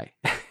stalker guy.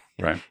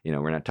 Right. You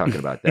know, we're not talking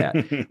about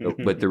that.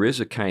 But there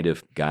is a kind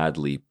of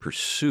godly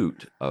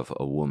pursuit of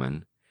a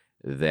woman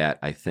that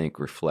I think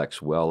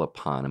reflects well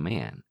upon a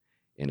man.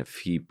 And if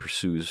he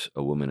pursues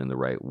a woman in the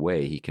right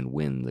way, he can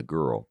win the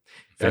girl.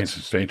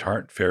 Faint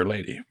heart, fair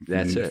lady.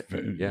 That's it.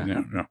 Yeah.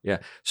 No. Yeah.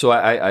 So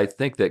I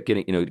think that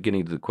getting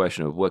to the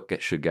question of what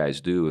should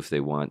guys do if they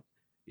want,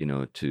 you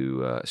know,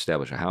 to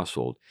establish a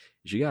household,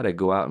 is you got to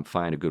go out and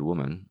find a good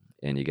woman,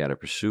 and you got to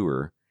pursue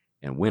her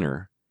and win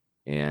her,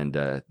 and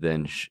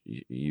then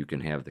you can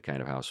have the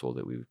kind of household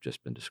that we've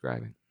just been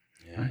describing.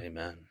 Yeah.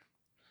 Amen.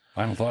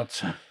 Final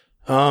thoughts?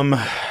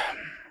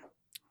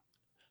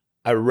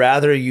 I'd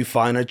rather you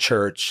find a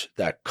church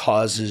that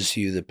causes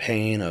you the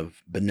pain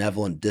of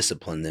benevolent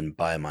discipline than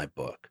buy my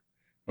book.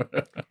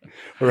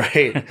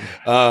 Right.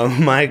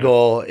 My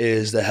goal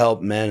is to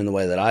help men in the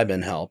way that I've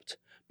been helped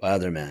by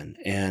other men.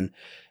 And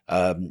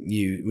when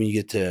you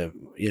get to,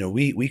 you know,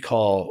 we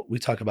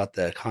talk about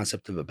the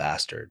concept of a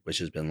bastard, which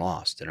has been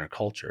lost in our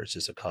culture. It's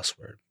just a cuss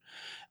word.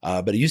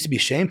 But it used to be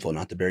shameful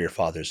not to bear your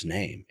father's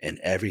name and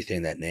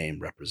everything that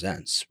name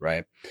represents.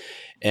 Right.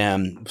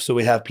 And so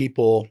we have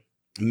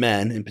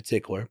men in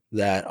particular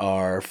that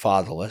are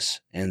fatherless,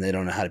 and they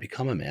don't know how to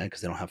become a man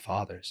because they don't have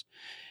fathers.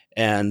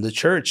 And the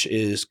church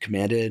is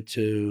commanded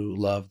to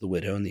love the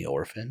widow and the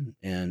orphan.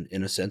 And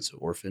in a sense, the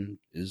orphan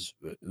is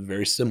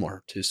very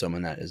similar to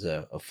someone that is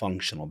a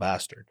functional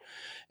bastard.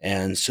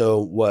 And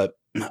so what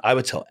I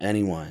would tell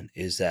anyone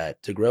is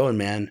that to grow in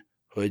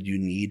manhood, you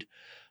need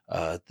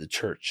the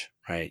church,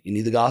 right? You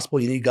need the gospel.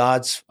 You need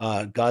God's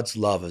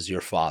love as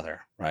your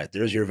father, right?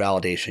 There's your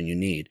validation you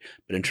need.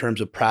 But in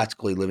terms of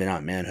practically living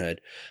out manhood,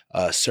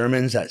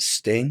 sermons that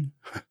sting,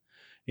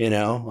 you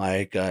know,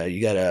 like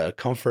you got to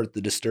comfort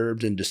the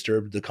disturbed and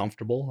disturb the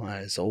comfortable.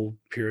 It's an old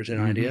Puritan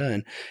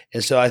idea.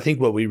 And so I think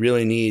what we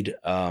really need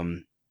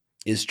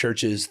is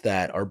churches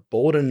that are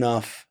bold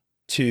enough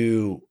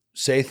to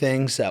say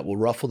things that will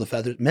ruffle the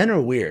feathers. Men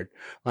are weird.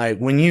 Like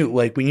when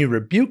you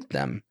rebuke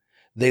them,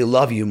 they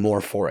love you more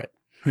for it,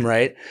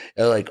 right?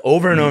 Like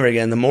over and over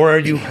again, the more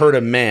you hurt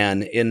a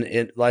man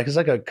in like, it's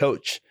like a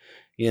coach,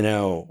 you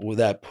know,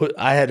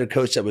 I had a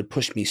coach that would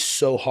push me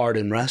so hard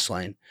in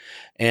wrestling,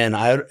 and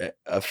I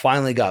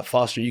finally got,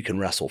 Foster, you can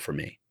wrestle for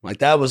me. Like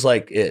that was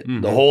like it,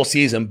 the whole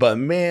season, but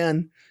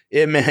man,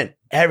 it meant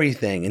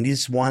everything. And he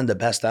just wanted the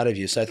best out of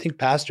you. So I think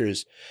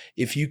pastors,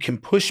 if you can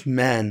push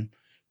men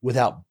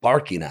without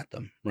barking at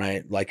them,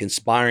 right? Like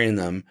inspiring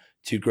them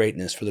to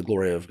greatness for the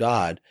glory of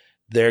God,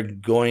 they're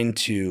going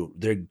to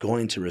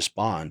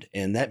respond.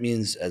 And that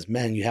means as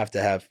men, you have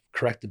to have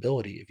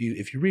correctability.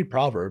 If you read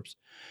Proverbs,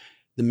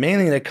 the main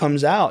thing that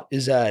comes out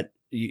is that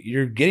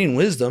you're getting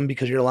wisdom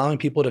because you're allowing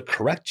people to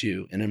correct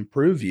you and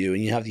improve you.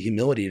 And you have the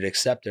humility to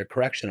accept their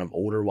correction of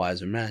older,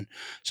 wiser men.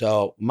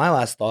 So my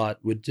last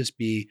thought would just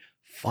be,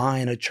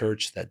 find a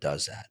church that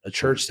does that, a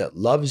church that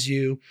loves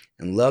you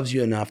and loves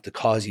you enough to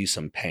cause you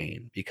some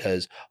pain,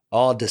 because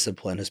all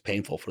discipline is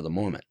painful for the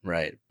moment,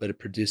 right? But it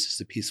produces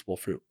the peaceful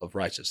fruit of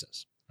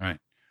righteousness. Right.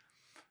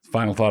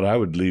 Final thought I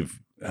would leave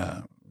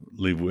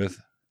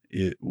with,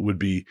 it would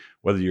be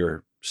whether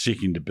you're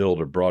seeking to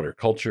build a broader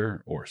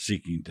culture or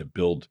seeking to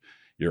build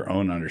your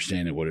own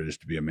understanding of what it is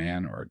to be a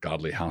man or a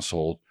godly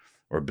household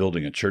or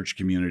building a church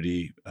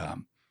community.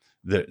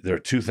 There are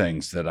two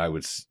things that I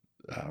would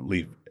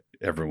leave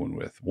everyone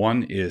with.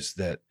 One is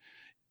that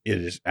it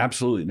is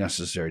absolutely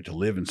necessary to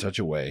live in such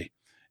a way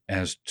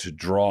as to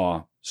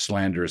draw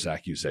slanderous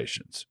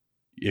accusations.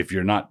 If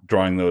you're not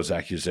drawing those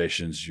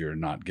accusations, you're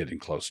not getting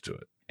close to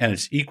it. And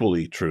it's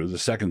equally true. The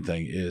second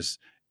thing is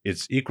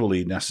it's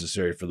equally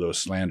necessary for those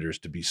slanders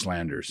to be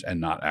slanders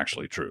and not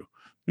actually true.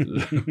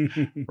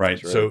 Right? Right.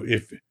 So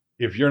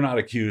if you're not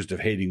accused of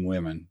hating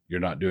women, you're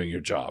not doing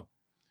your job.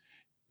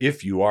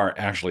 If you are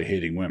actually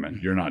hating women,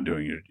 you're not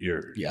doing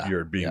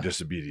you're being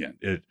disobedient.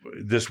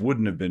 This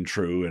wouldn't have been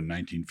true in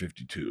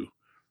 1952,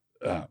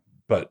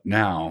 but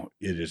now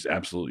it is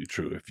absolutely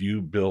true. If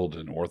you build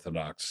an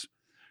orthodox,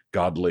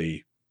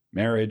 godly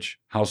marriage,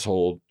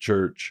 household,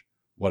 church,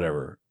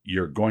 whatever,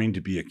 you're going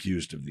to be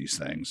accused of these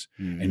things,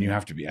 and you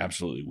have to be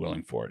absolutely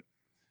willing for it.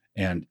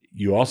 And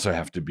you also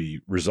have to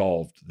be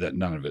resolved that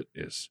none of it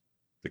is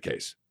the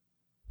case.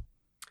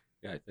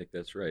 Yeah, I think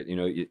that's right.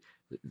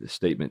 The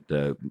statement,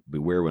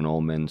 beware when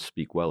all men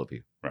speak well of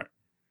you. Right.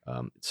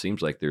 It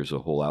seems like there's a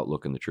whole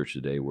outlook in the church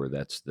today where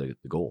that's the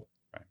goal.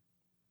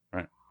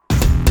 Right.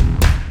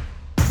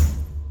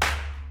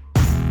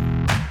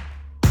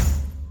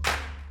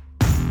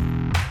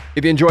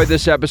 If you enjoyed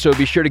this episode,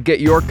 be sure to get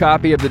your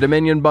copy of the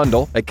Dominion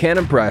Bundle at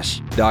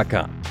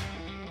canonpress.com.